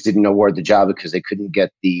they just didn't award the job because they couldn't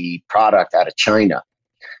get the product out of China.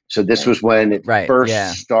 So this was when it first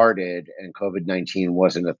started and COVID-19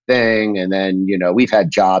 wasn't a thing. And then, we've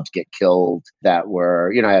had jobs get killed that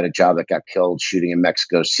were, I had a job that got killed shooting in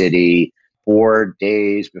Mexico City 4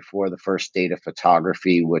 days before the first date of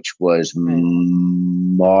photography, which was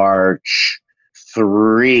March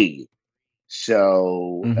 3.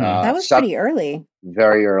 So that was pretty early.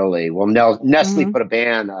 Very early. Well, Nestle put a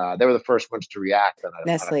ban. They were the first ones to react on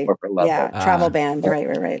a corporate level. Yeah, travel ban.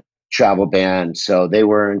 Right. Travel ban. So they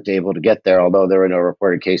weren't able to get there, although there were no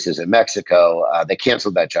reported cases in Mexico. They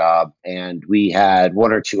canceled that job. And we had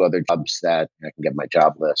one or two other jobs that I can get my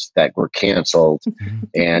job list that were canceled.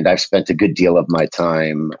 And I've spent a good deal of my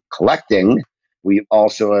time collecting. We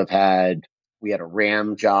also we had a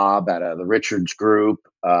RAM job at the Richards Group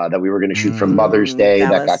that we were going to shoot for Mother's Day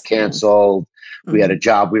that got canceled. We had a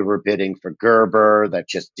job we were bidding for Gerber that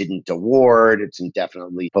just didn't award. It's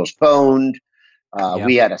indefinitely postponed.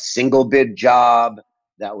 We had a single bid job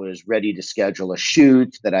that was ready to schedule a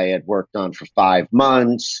shoot that I had worked on for 5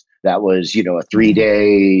 months. That was, a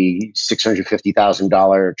 3-day,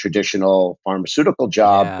 $650,000 traditional pharmaceutical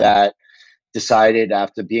job that decided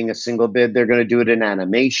after being a single bid, they're going to do it in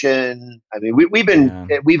animation. I mean,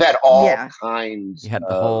 we've had all kinds. You had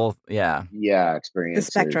the whole, experiences.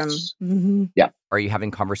 The spectrum. Yeah. Are you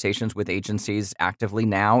having conversations with agencies actively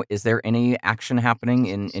now? Is there any action happening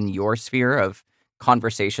in your sphere of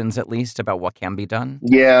conversations, at least, about what can be done?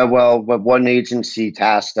 Yeah, well, one agency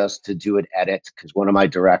tasked us to do an edit because one of my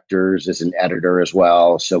directors is an editor as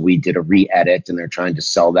well. So we did a re-edit, and they're trying to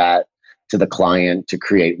sell that to the client to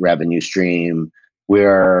create revenue stream.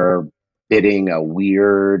 We're bidding a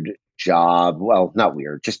weird job. Well, not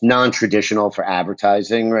weird, just non-traditional for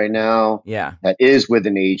advertising right now. Yeah. That is with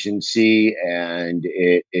an agency, and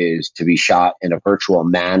it is to be shot in a virtual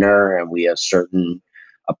manner. And we have certain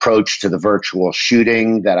approach to the virtual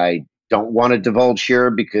shooting that I don't want to divulge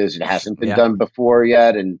here because it hasn't been done before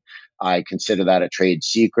yet. And I consider that a trade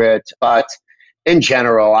secret. But in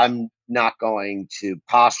general, I'm not going to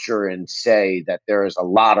posture and say that there is a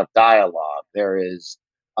lot of dialogue. There is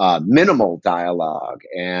minimal dialogue.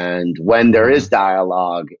 And when there is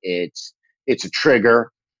dialogue, it's a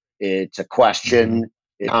trigger, it's a question,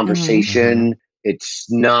 a conversation.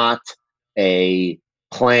 It's not a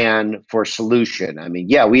plan for solution. I mean,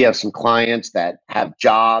 yeah, we have some clients that have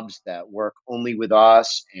jobs that work only with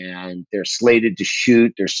us and they're slated to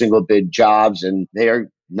shoot their single bid jobs and they're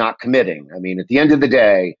not committing. I mean, at the end of the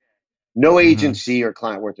day, no agency or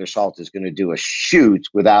client worth their salt is going to do a shoot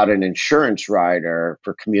without an insurance rider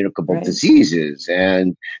for communicable diseases.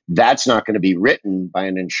 And that's not going to be written by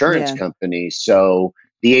an insurance company. So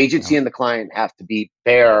the agency and the client have to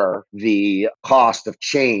bear the cost of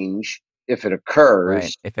change if it occurs.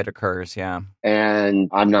 Right. If it occurs, yeah. And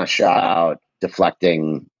I'm not shy about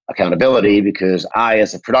deflecting accountability because I,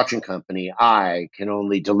 as a production company, I can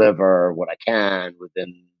only deliver what I can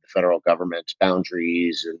within the federal government's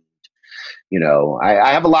boundaries. And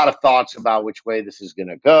I have a lot of thoughts about which way this is going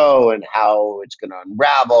to go and how it's going to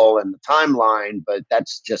unravel and the timeline, but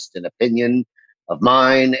that's just an opinion of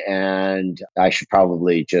mine. And I should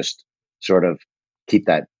probably just sort of keep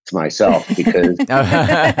that to myself because well,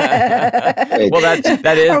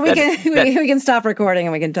 that is. Or we can stop recording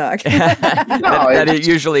and we can talk. That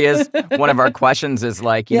usually is one of our questions is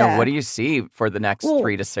like, what do you see for the next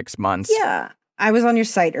 3 to 6 months? Yeah. I was on your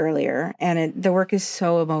site earlier, and the work is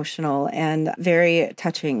so emotional and very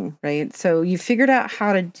touching, right? So you figured out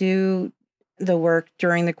how to do the work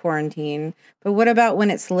during the quarantine, but what about when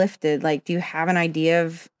it's lifted? Like, do you have an idea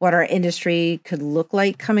of what our industry could look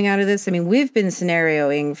like coming out of this? I mean, we've been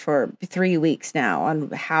scenarioing for 3 weeks now on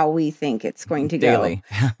how we think it's going to go.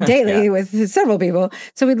 Daily with several people.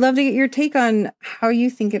 So we'd love to get your take on how you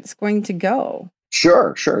think it's going to go.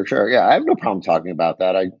 Sure. Yeah, I have no problem talking about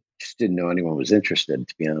that. I just didn't know anyone was interested,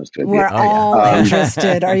 to be honest with you. We're all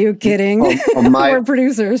interested. Are you kidding? We're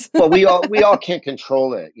producers. Well, we all can't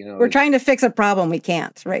control it. We're trying to fix a problem we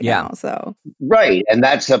can't now. So right, and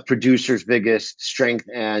that's a producer's biggest strength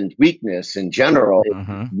and weakness in general.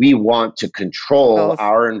 We want to control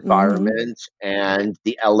our environment and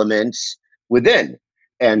the elements within,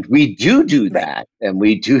 and we do that, and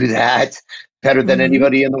we do that better than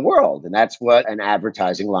anybody in the world. And that's what an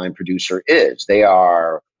advertising line producer is. They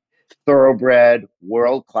are thoroughbred,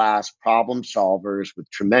 world-class problem solvers with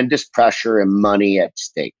tremendous pressure and money at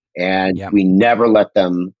stake. And we never let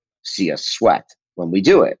them see us sweat when we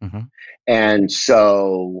do it. And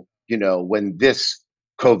so, when this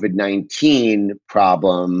COVID-19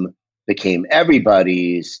 problem became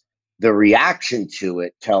everybody's, the reaction to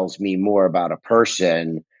it tells me more about a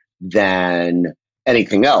person than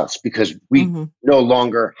anything else because we no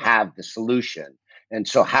longer have the solution. And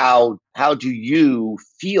so how do you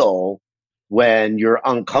feel when you're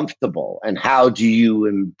uncomfortable? And how do you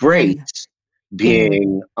embrace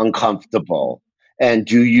being uncomfortable? And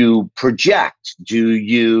do you project? Do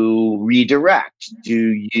you redirect?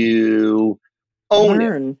 Do you own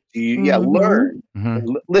it? Do you learn?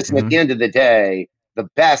 Listen, at the end of the day, the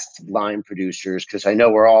best line producers, because I know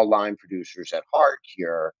we're all line producers at heart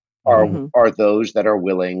here, are those that are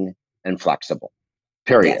willing and flexible,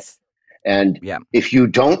 period. Yes. And if you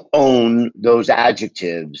don't own those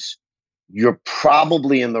adjectives, you're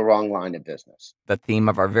probably in the wrong line of business. The theme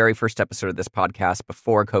of our very first episode of this podcast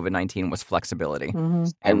before COVID-19 was flexibility.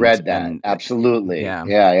 I read that. Absolutely.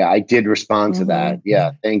 Yeah. I did respond to that.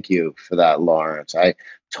 Yeah. Thank you for that, Lawrence. I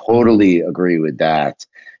totally agree with that.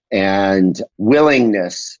 And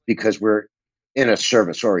willingness, because we're in a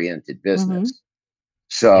service-oriented business.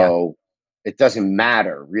 So it doesn't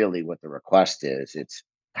matter really what the request is. It's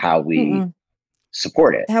how we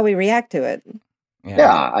support it. How we react to it.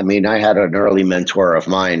 Yeah. I mean, I had an early mentor of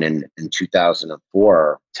mine in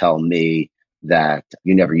 2004 tell me that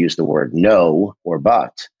you never use the word no or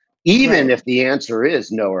but. Even if the answer is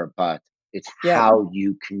no or but, it's how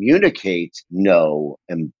you communicate no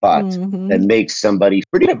and but that makes somebody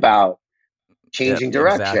forget about changing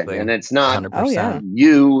direction. Exactly. And it's not 100%.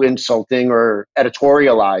 You insulting or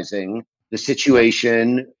editorializing the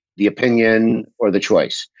situation, the opinion, or the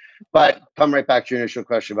choice. But come right back to your initial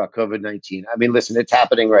question about COVID-19. I mean, listen, it's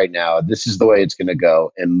happening right now. This is the way it's going to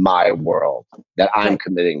go in my world that I'm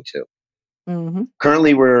committing to.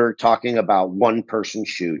 Currently, we're talking about one-person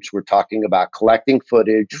shoots. We're talking about collecting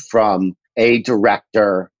footage from a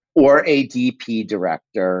director or a DP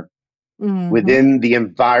director within the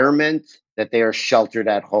environment that they are sheltered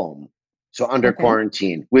at home. So under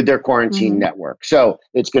quarantine with their quarantine network. So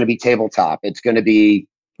it's going to be tabletop. It's going to be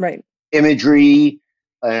imagery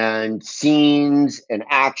and scenes and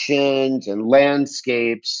actions and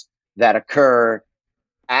landscapes that occur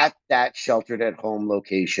at that sheltered at home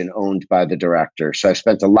location owned by the director. So I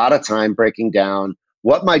spent a lot of time breaking down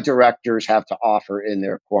what my directors have to offer in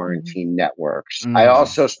their quarantine networks. I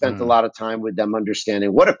also spent a lot of time with them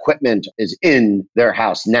understanding what equipment is in their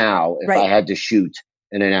house now if I had to shoot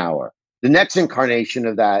in an hour. The next incarnation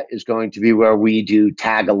of that is going to be where we do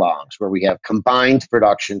tag-alongs, where we have combined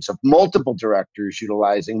productions of multiple directors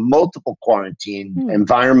utilizing multiple quarantine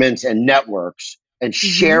environments and networks and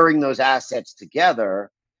sharing those assets together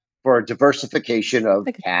for diversification of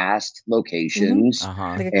cast, locations,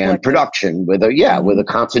 and production with a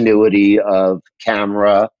continuity of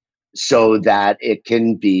camera so that it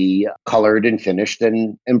can be colored and finished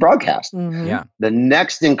and broadcast. The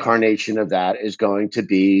next incarnation of that is going to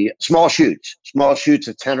be small shoots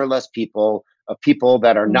of 10 or less people, of people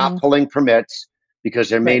that are not pulling permits because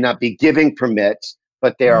they may not be giving permits,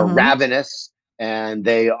 but they are ravenous and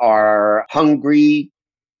they are hungry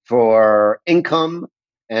for income.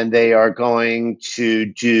 And they are going to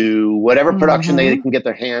do whatever production they can get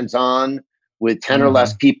their hands on with 10 or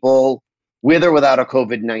less people, with or without a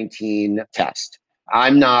COVID-19 test.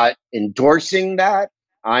 I'm not endorsing that.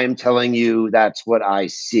 I'm telling you that's what I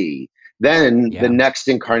see. Then the next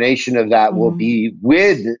incarnation of that will be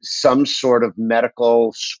with some sort of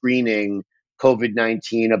medical screening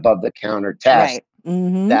COVID-19 above the counter test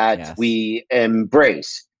that we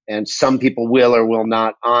embrace. And some people will or will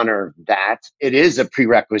not honor that. It is a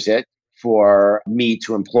prerequisite for me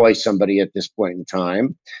to employ somebody at this point in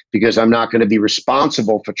time, because I'm not going to be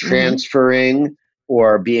responsible for transferring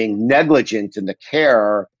or being negligent in the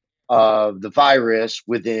care of the virus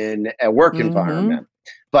within a work environment.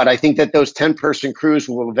 But I think that those 10-person crews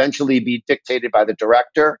will eventually be dictated by the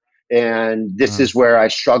director. And this is where I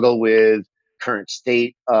struggle with current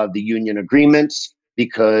state of the union agreements,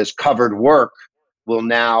 because covered work will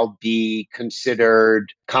now be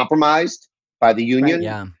considered compromised by the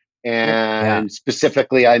union. And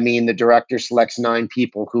specifically, I mean, the director selects 9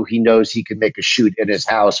 people who he knows he can make a shoot in his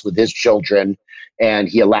house with his children. And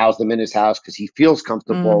he allows them in his house because he feels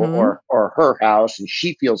comfortable, or her house, and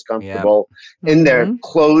she feels comfortable in their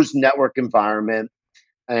closed network environment.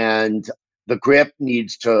 And the grip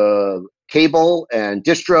needs to cable and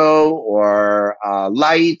distro or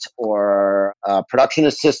light, or a production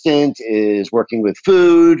assistant is working with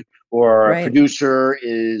food, or a producer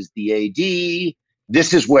is the AD.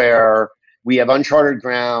 This is where we have uncharted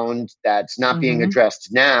ground that's not being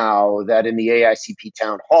addressed now, that in the AICP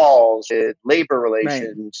town halls with labor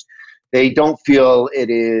relations, they don't feel it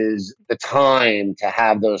is the time to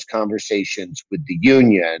have those conversations with the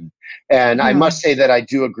union. And I must say that I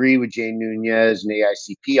do agree with Jane Nunez and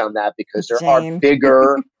AICP on that, because there are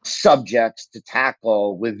bigger subjects to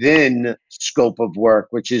tackle within scope of work,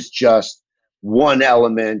 which is just one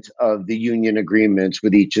element of the union agreements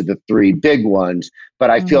with each of the 3 big ones.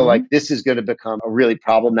 But I feel like this is going to become a really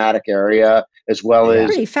problematic area, as well as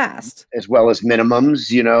pretty fast, as well as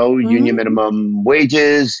minimums, union minimum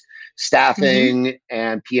wages, staffing,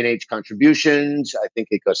 and P&H contributions. I think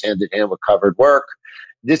it goes hand in hand with covered work.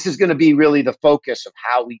 This is going to be really the focus of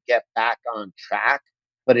how we get back on track,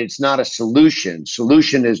 but it's not a solution.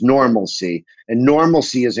 Solution is normalcy, and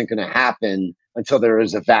normalcy isn't going to happen until there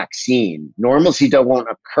is a vaccine. Normalcy won't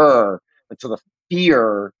occur until the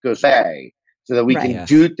fear goes away, so that we can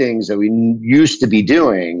do things that we used to be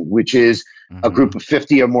doing, which is a group of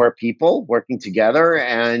 50 or more people working together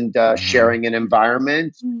and sharing an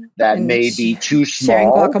environment that may be too small.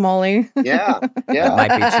 Sharing guacamole. It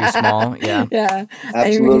might be too small. Yeah.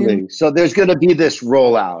 Absolutely. So there's going to be this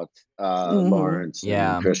rollout, Lawrence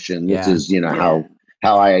and Christian. This is,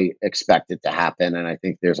 how I expect it to happen. And I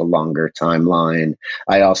think there's a longer timeline.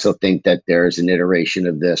 I also think that there's an iteration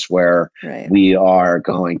of this where we are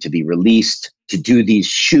going to be released to do these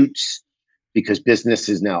shoots because business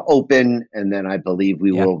is now open. And then I believe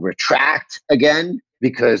we will retract again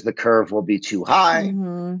because the curve will be too high.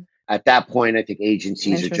 At that point, I think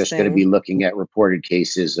agencies are just going to be looking at reported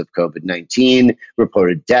cases of COVID-19,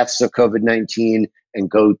 reported deaths of COVID-19, and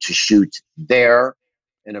go to shoot there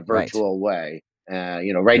in a virtual way.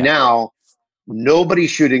 Right now,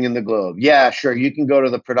 nobody's shooting in the globe. Yeah, sure. You can go to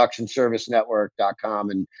the productionservicenetwork.com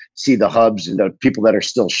and see the hubs and the people that are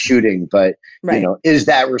still shooting. But, is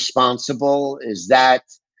that responsible?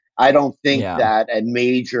 I don't think that a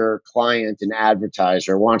major client and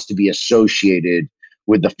advertiser wants to be associated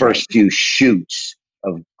with the first few shoots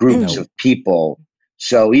of groups No. of people.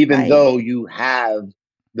 So even Right. though you have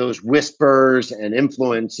those whispers and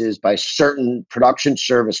influences by certain production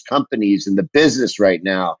service companies in the business right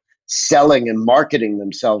now selling and marketing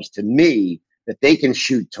themselves to me that they can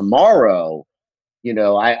shoot tomorrow,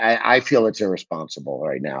 I feel it's irresponsible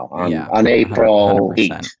right now on April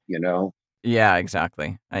 100%. 8th, you know? Yeah,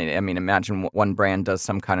 exactly. I mean, imagine one brand does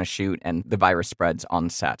some kind of shoot and the virus spreads on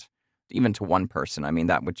set, even to one person. I mean,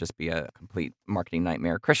 that would just be a complete marketing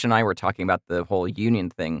nightmare. Christian and I were talking about the whole union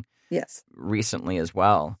thing Yes. recently as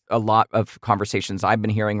well. A lot of conversations I've been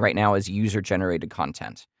hearing right now is user-generated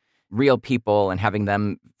content. Real people and having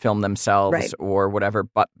them film themselves Right. or whatever,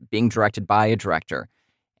 but being directed by a director.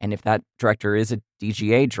 And if that director is a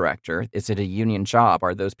DGA director, is it a union job?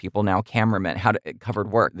 Are those people now cameramen?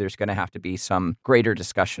 Covered work? There's going to have to be some greater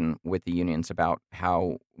discussion with the unions about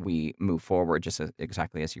how we move forward, just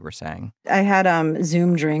exactly as you were saying. I had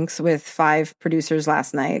Zoom drinks with 5 producers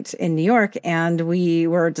last night in New York, and we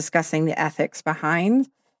were discussing the ethics behind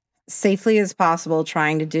safely as possible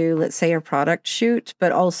trying to do, let's say, a product shoot,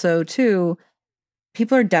 but also, too,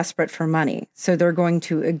 people are desperate for money. So they're going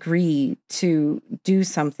to agree to do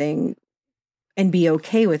something and be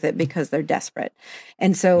okay with it because they're desperate.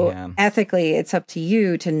 And so ethically, it's up to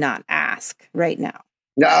you to not ask right now.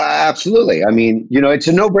 No, absolutely. I mean, it's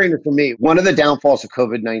a no-brainer for me. One of the downfalls of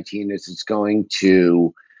COVID-19 is it's going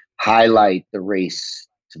to highlight the race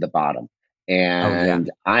to the bottom. And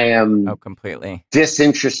I am completely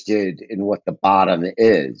disinterested in what the bottom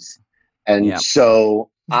is. And so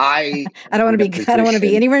I don't want to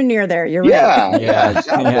be anywhere near there. You're right. Yeah.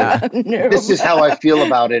 Exactly. No. This is how I feel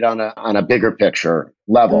about it on a bigger picture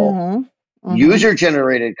level. Mm-hmm.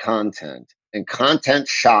 User-generated content and content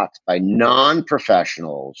shot by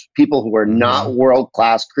non-professionals, people who are not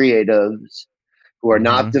world-class creatives, who are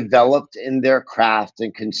not developed in their craft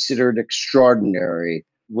and considered extraordinary,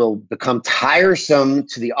 will become tiresome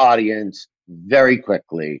to the audience very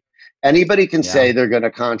quickly. Anybody can say they're going to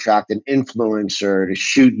contract an influencer to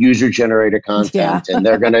shoot user-generated content and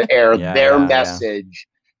they're going to air their message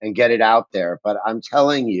and get it out there. But I'm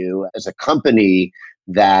telling you, as a company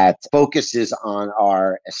that focuses on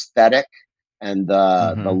our aesthetic and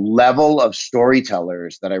the level of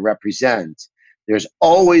storytellers that I represent, there's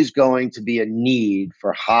always going to be a need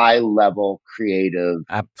for high-level creative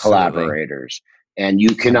collaborators. And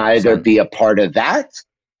you can 100%. Either be a part of that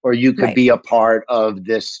or you could be a part of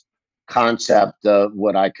this concept of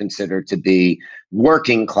what I consider to be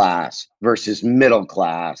working class versus middle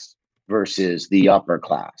class versus the upper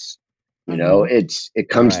class. You know, it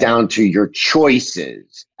comes down to your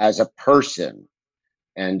choices as a person.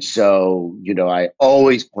 And so, I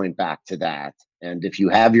always point back to that. And if you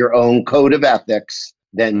have your own code of ethics,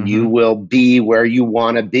 then you will be where you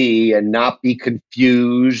want to be and not be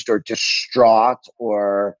confused or distraught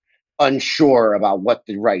or unsure about what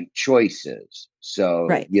the right choice is. So,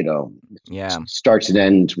 starts and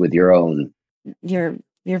ends with your own. Your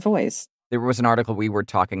voice. There was an article we were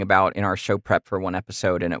talking about in our show prep for one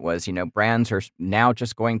episode, and it was, brands are now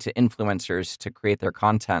just going to influencers to create their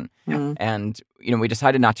content. And, we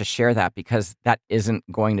decided not to share that because that isn't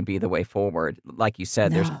going to be the way forward. Like you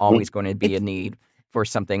said, there's always going to be a need for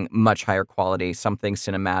something much higher quality, something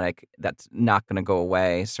cinematic that's not going to go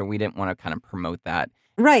away. So we didn't want to kind of promote that.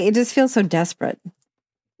 Right. It just feels so desperate.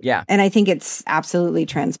 Yeah. And I think it's absolutely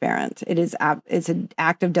transparent. It's an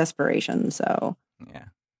act of desperation. So yeah.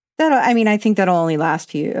 I think that'll only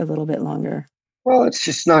last you a little bit longer. Well, it's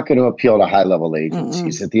just not going to appeal to high-level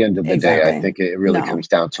agencies. At the end of the day, I think it really comes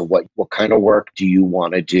down to what kind of work do you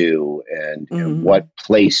want to do and what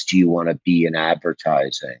place do you want to be in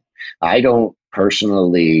advertising. I don't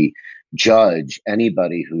personally judge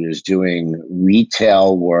anybody who is doing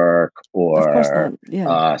retail work or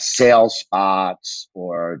sales spots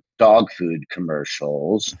or dog food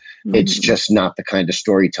commercials. It's just not the kind of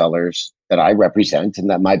storytellers that I represent and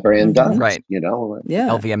that my brand does. Right.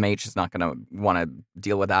 LVMH is not going to want to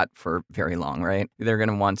deal with that for very long, right? They're going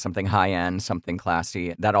to want something high end, something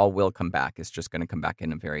classy. That all will come back. It's just going to come back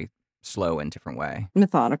in a very slow and different way.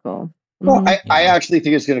 Methodical. Well, I actually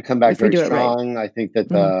think it's going to come back very strong. I think that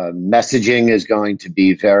the messaging is going to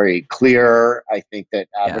be very clear. I think that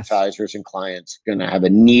advertisers and clients are going to have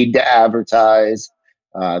a need to advertise.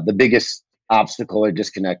 The biggest obstacle or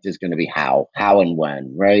disconnect is going to be how and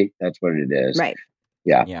when, right? That's what it is. Right.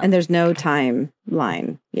 Yeah. And there's no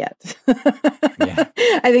timeline yet. Yeah.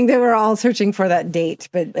 I think that we're all searching for that date,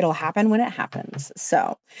 but it'll happen when it happens.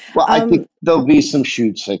 So, well, I think there'll be some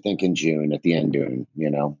shoots, I think, in June, at the end of June.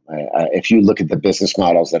 If you look at the business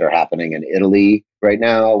models that are happening in Italy right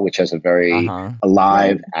now, which has a very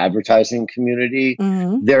alive advertising community,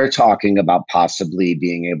 they're talking about possibly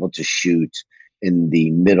being able to shoot in the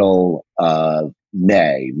middle of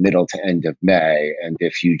May, middle to end of May. And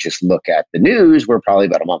if you just look at the news, we're probably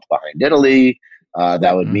about a month behind Italy.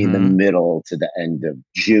 That would mean the middle to the end of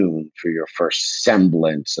June for your first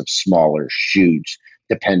semblance of smaller shoots,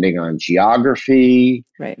 depending on geography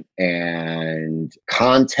and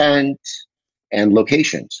content and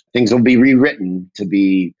locations. Things will be rewritten to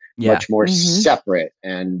be much more separate.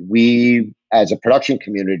 And we, as a production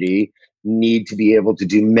community, need to be able to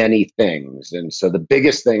do many things. And so the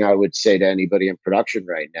biggest thing I would say to anybody in production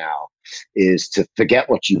right now is to forget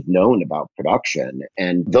what you've known about production.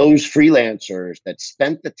 And those freelancers that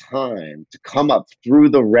spent the time to come up through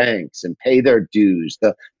the ranks and pay their dues,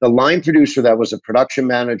 the line producer that was a production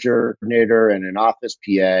manager, coordinator, and an office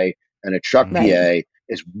PA and a truck PA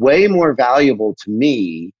is way more valuable to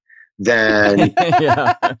me than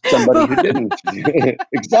somebody who didn't.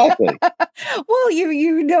 Exactly. Well,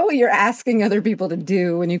 you know what you're asking other people to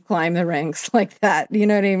do when you climb the ranks like that. You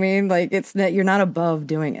know what I mean? Like, it's that you're not above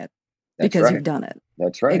doing it because you've done it.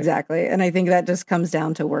 That's right. Exactly. And I think that just comes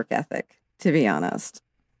down to work ethic, to be honest.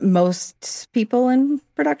 Most people in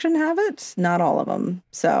production have it, not all of them.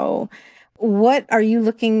 So what are you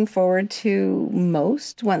looking forward to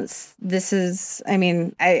most once this is, I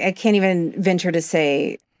mean, I can't even venture to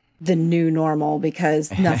say the new normal,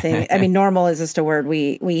 because nothing, I mean, normal is just a word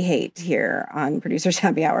we hate here on Producers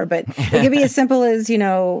Happy Hour, but it could be as simple as,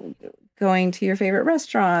 going to your favorite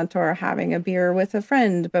restaurant or having a beer with a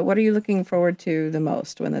friend. But what are you looking forward to the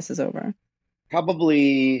most when this is over?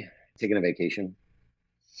 Probably taking a vacation.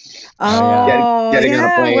 Getting on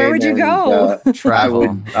a plane. Where would you go?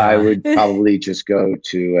 Travel. I would probably just go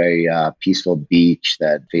to a peaceful beach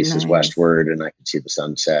that faces westward, and I can see the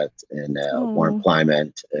sunset in a warm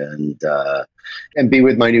climate, and be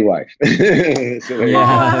with my new wife. Honeymoon.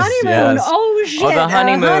 Yes. Oh shit! The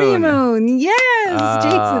honeymoon. Yes,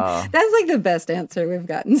 Jason. That's like the best answer we've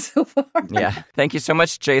gotten so far. Yeah. Thank you so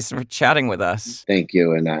much, Jason, for chatting with us. Thank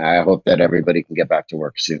you, and I hope that everybody can get back to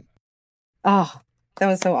work soon. Oh. That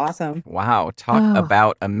was so awesome. Wow. Talk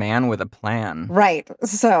about a man with a plan. Right.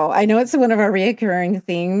 So I know it's one of our reoccurring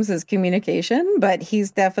themes is communication, but he's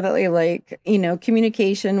definitely like,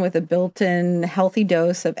 communication with a built-in healthy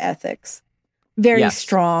dose of ethics. Very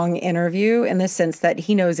strong interview in the sense that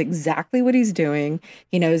he knows exactly what he's doing.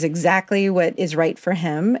 He knows exactly what is right for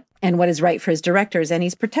him and what is right for his directors, and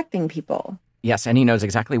he's protecting people. Yes, and he knows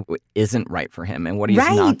exactly what isn't right for him and what he's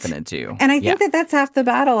not going to do. And I think that that's half the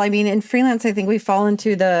battle. I mean, in freelance, I think we fall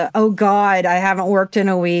into the, oh, God, I haven't worked in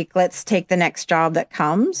a week. Let's take the next job that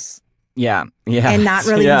comes. Yeah. And not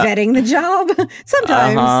really vetting the job.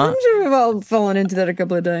 Sometimes. I'm sure we've all fallen into that a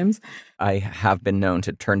couple of times. I have been known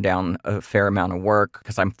to turn down a fair amount of work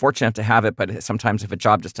because I'm fortunate to have it, but sometimes if a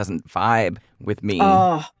job just doesn't vibe with me,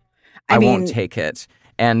 I won't take it.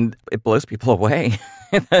 And it blows people away.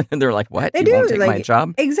 And they're like, what? You won't take my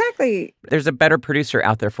job? Exactly. There's a better producer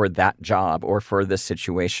out there for that job or for this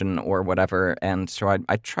situation or whatever. And so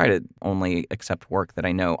I try to only accept work that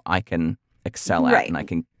I know I can excel at and I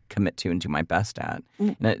can commit to and do my best at.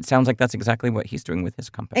 And it sounds like that's exactly what he's doing with his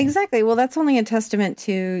company. Exactly. Well, that's only a testament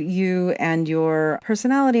to you and your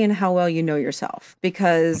personality and how well you know yourself.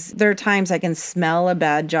 Because there are times I can smell a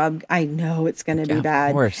bad job. I know it's going to be bad.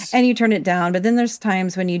 Of course. And you turn it down. But then there's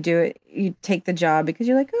times when you do it, you take the job because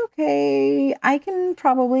you're like, okay, I can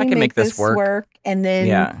probably make this work. And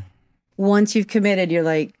then once you've committed, you're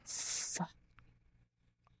like,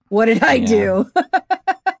 what did I do?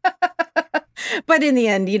 But in the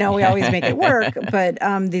end, we always make it work. But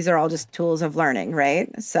these are all just tools of learning, right?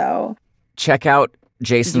 So check out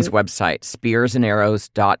Jason's website,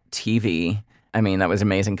 spearsанdarrows.tv. I mean, that was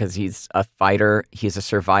amazing because he's a fighter, he's a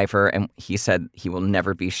survivor, and he said he will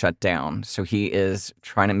never be shut down. So he is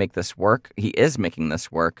trying to make this work. He is making this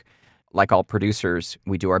work. Like all producers,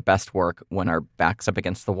 we do our best work when our back's up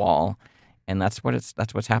against the wall. And that's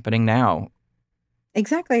what's happening now.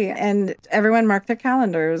 Exactly. And everyone mark their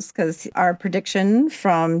calendars because our prediction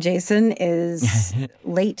from Jason is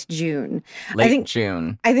late June.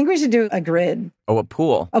 June. I think we should do a grid. Oh, a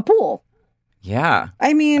pool. A pool. Yeah.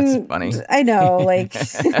 I mean, that's funny. I know, like,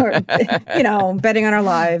 betting on our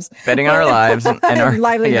lives. Betting on our lives and our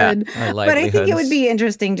livelihood. Yeah, our but I think it would be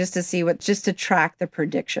interesting just to see just to track the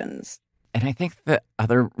predictions. And I think the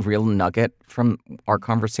other real nugget from our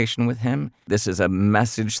conversation with him, this is a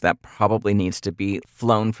message that probably needs to be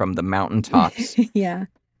flown from the mountaintops. Yeah.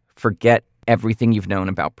 Forget everything you've known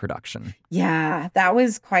about production. Yeah, that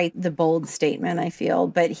was quite the bold statement, I feel.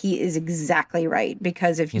 But he is exactly right.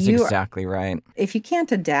 Because He's exactly right. If you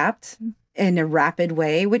can't adapt in a rapid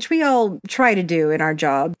way, which we all try to do in our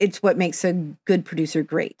job, it's what makes a good producer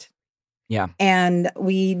great. Yeah. And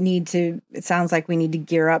it sounds like we need to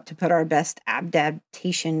gear up to put our best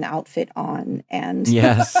adaptation outfit on. And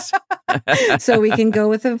yes, so we can go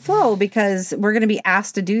with the flow, because we're going to be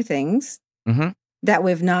asked to do things that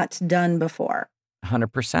we've not done before.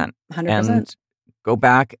 100%. 100%. And go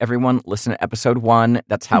back, everyone, listen to episode 1.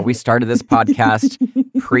 That's how we started this podcast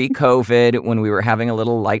pre-COVID, when we were having a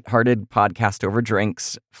little lighthearted podcast over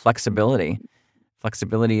drinks. Flexibility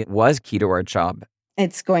was key to our job.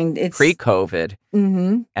 It's pre-COVID,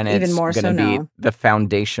 and it's even more so going to be now. the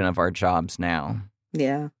foundation of our jobs now.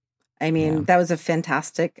 Yeah, I mean, that was a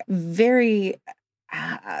fantastic, very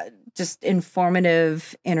just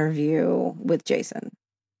informative interview with Jason.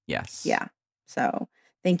 Yes. Yeah. So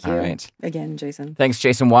thank you again, Jason. Thanks,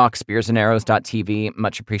 Jason Walk, spearsandarrows.tv.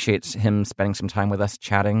 Much appreciates him spending some time with us,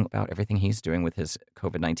 chatting about everything he's doing with his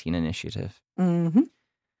COVID-19 initiative. Mm-hmm.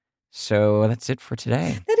 So that's it for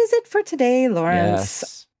today. That is it for today, Lawrence.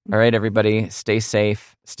 Yes. All right, everybody. Stay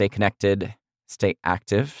safe, stay connected, stay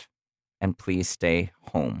active, and please stay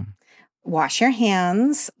home. Wash your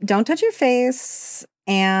hands. Don't touch your face.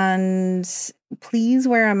 And please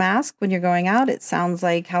wear a mask when you're going out. It sounds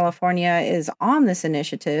like California is on this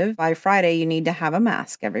initiative. By Friday, you need to have a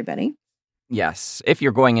mask, everybody. Yes, if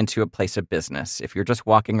you're going into a place of business. If you're just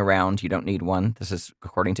walking around, you don't need one. This is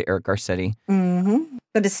according to Eric Garcetti. Mm-hmm.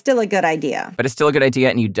 But it's still a good idea.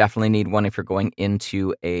 And you definitely need one if you're going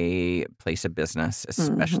into a place of business,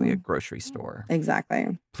 especially a grocery store.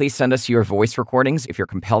 Exactly. Please send us your voice recordings. If you're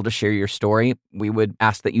compelled to share your story, we would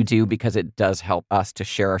ask that you do, because it does help us to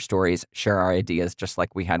share our stories, share our ideas, just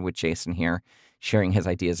like we had with Jason here, sharing his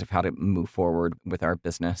ideas of how to move forward with our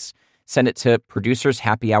business. Send it to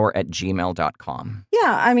producershappyhour@gmail.com.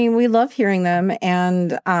 Yeah, I mean, we love hearing them,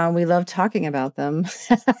 and we love talking about them.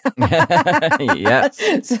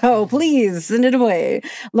 Yes. So please send it away.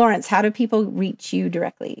 Lawrence, how do people reach you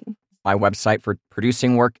directly? My website for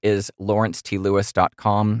producing work is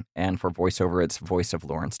lawrencetlouis.com, and for voiceover, it's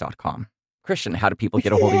voiceoflawrence.com. Christian, how do people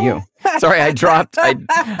get a hold of you? Sorry, I dropped something.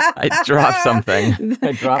 I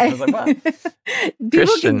was like, what?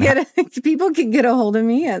 People can get a hold of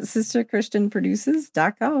me at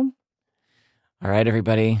sisterchristianproduces.com. All right,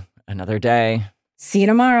 everybody. Another day. See you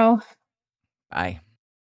tomorrow. Bye.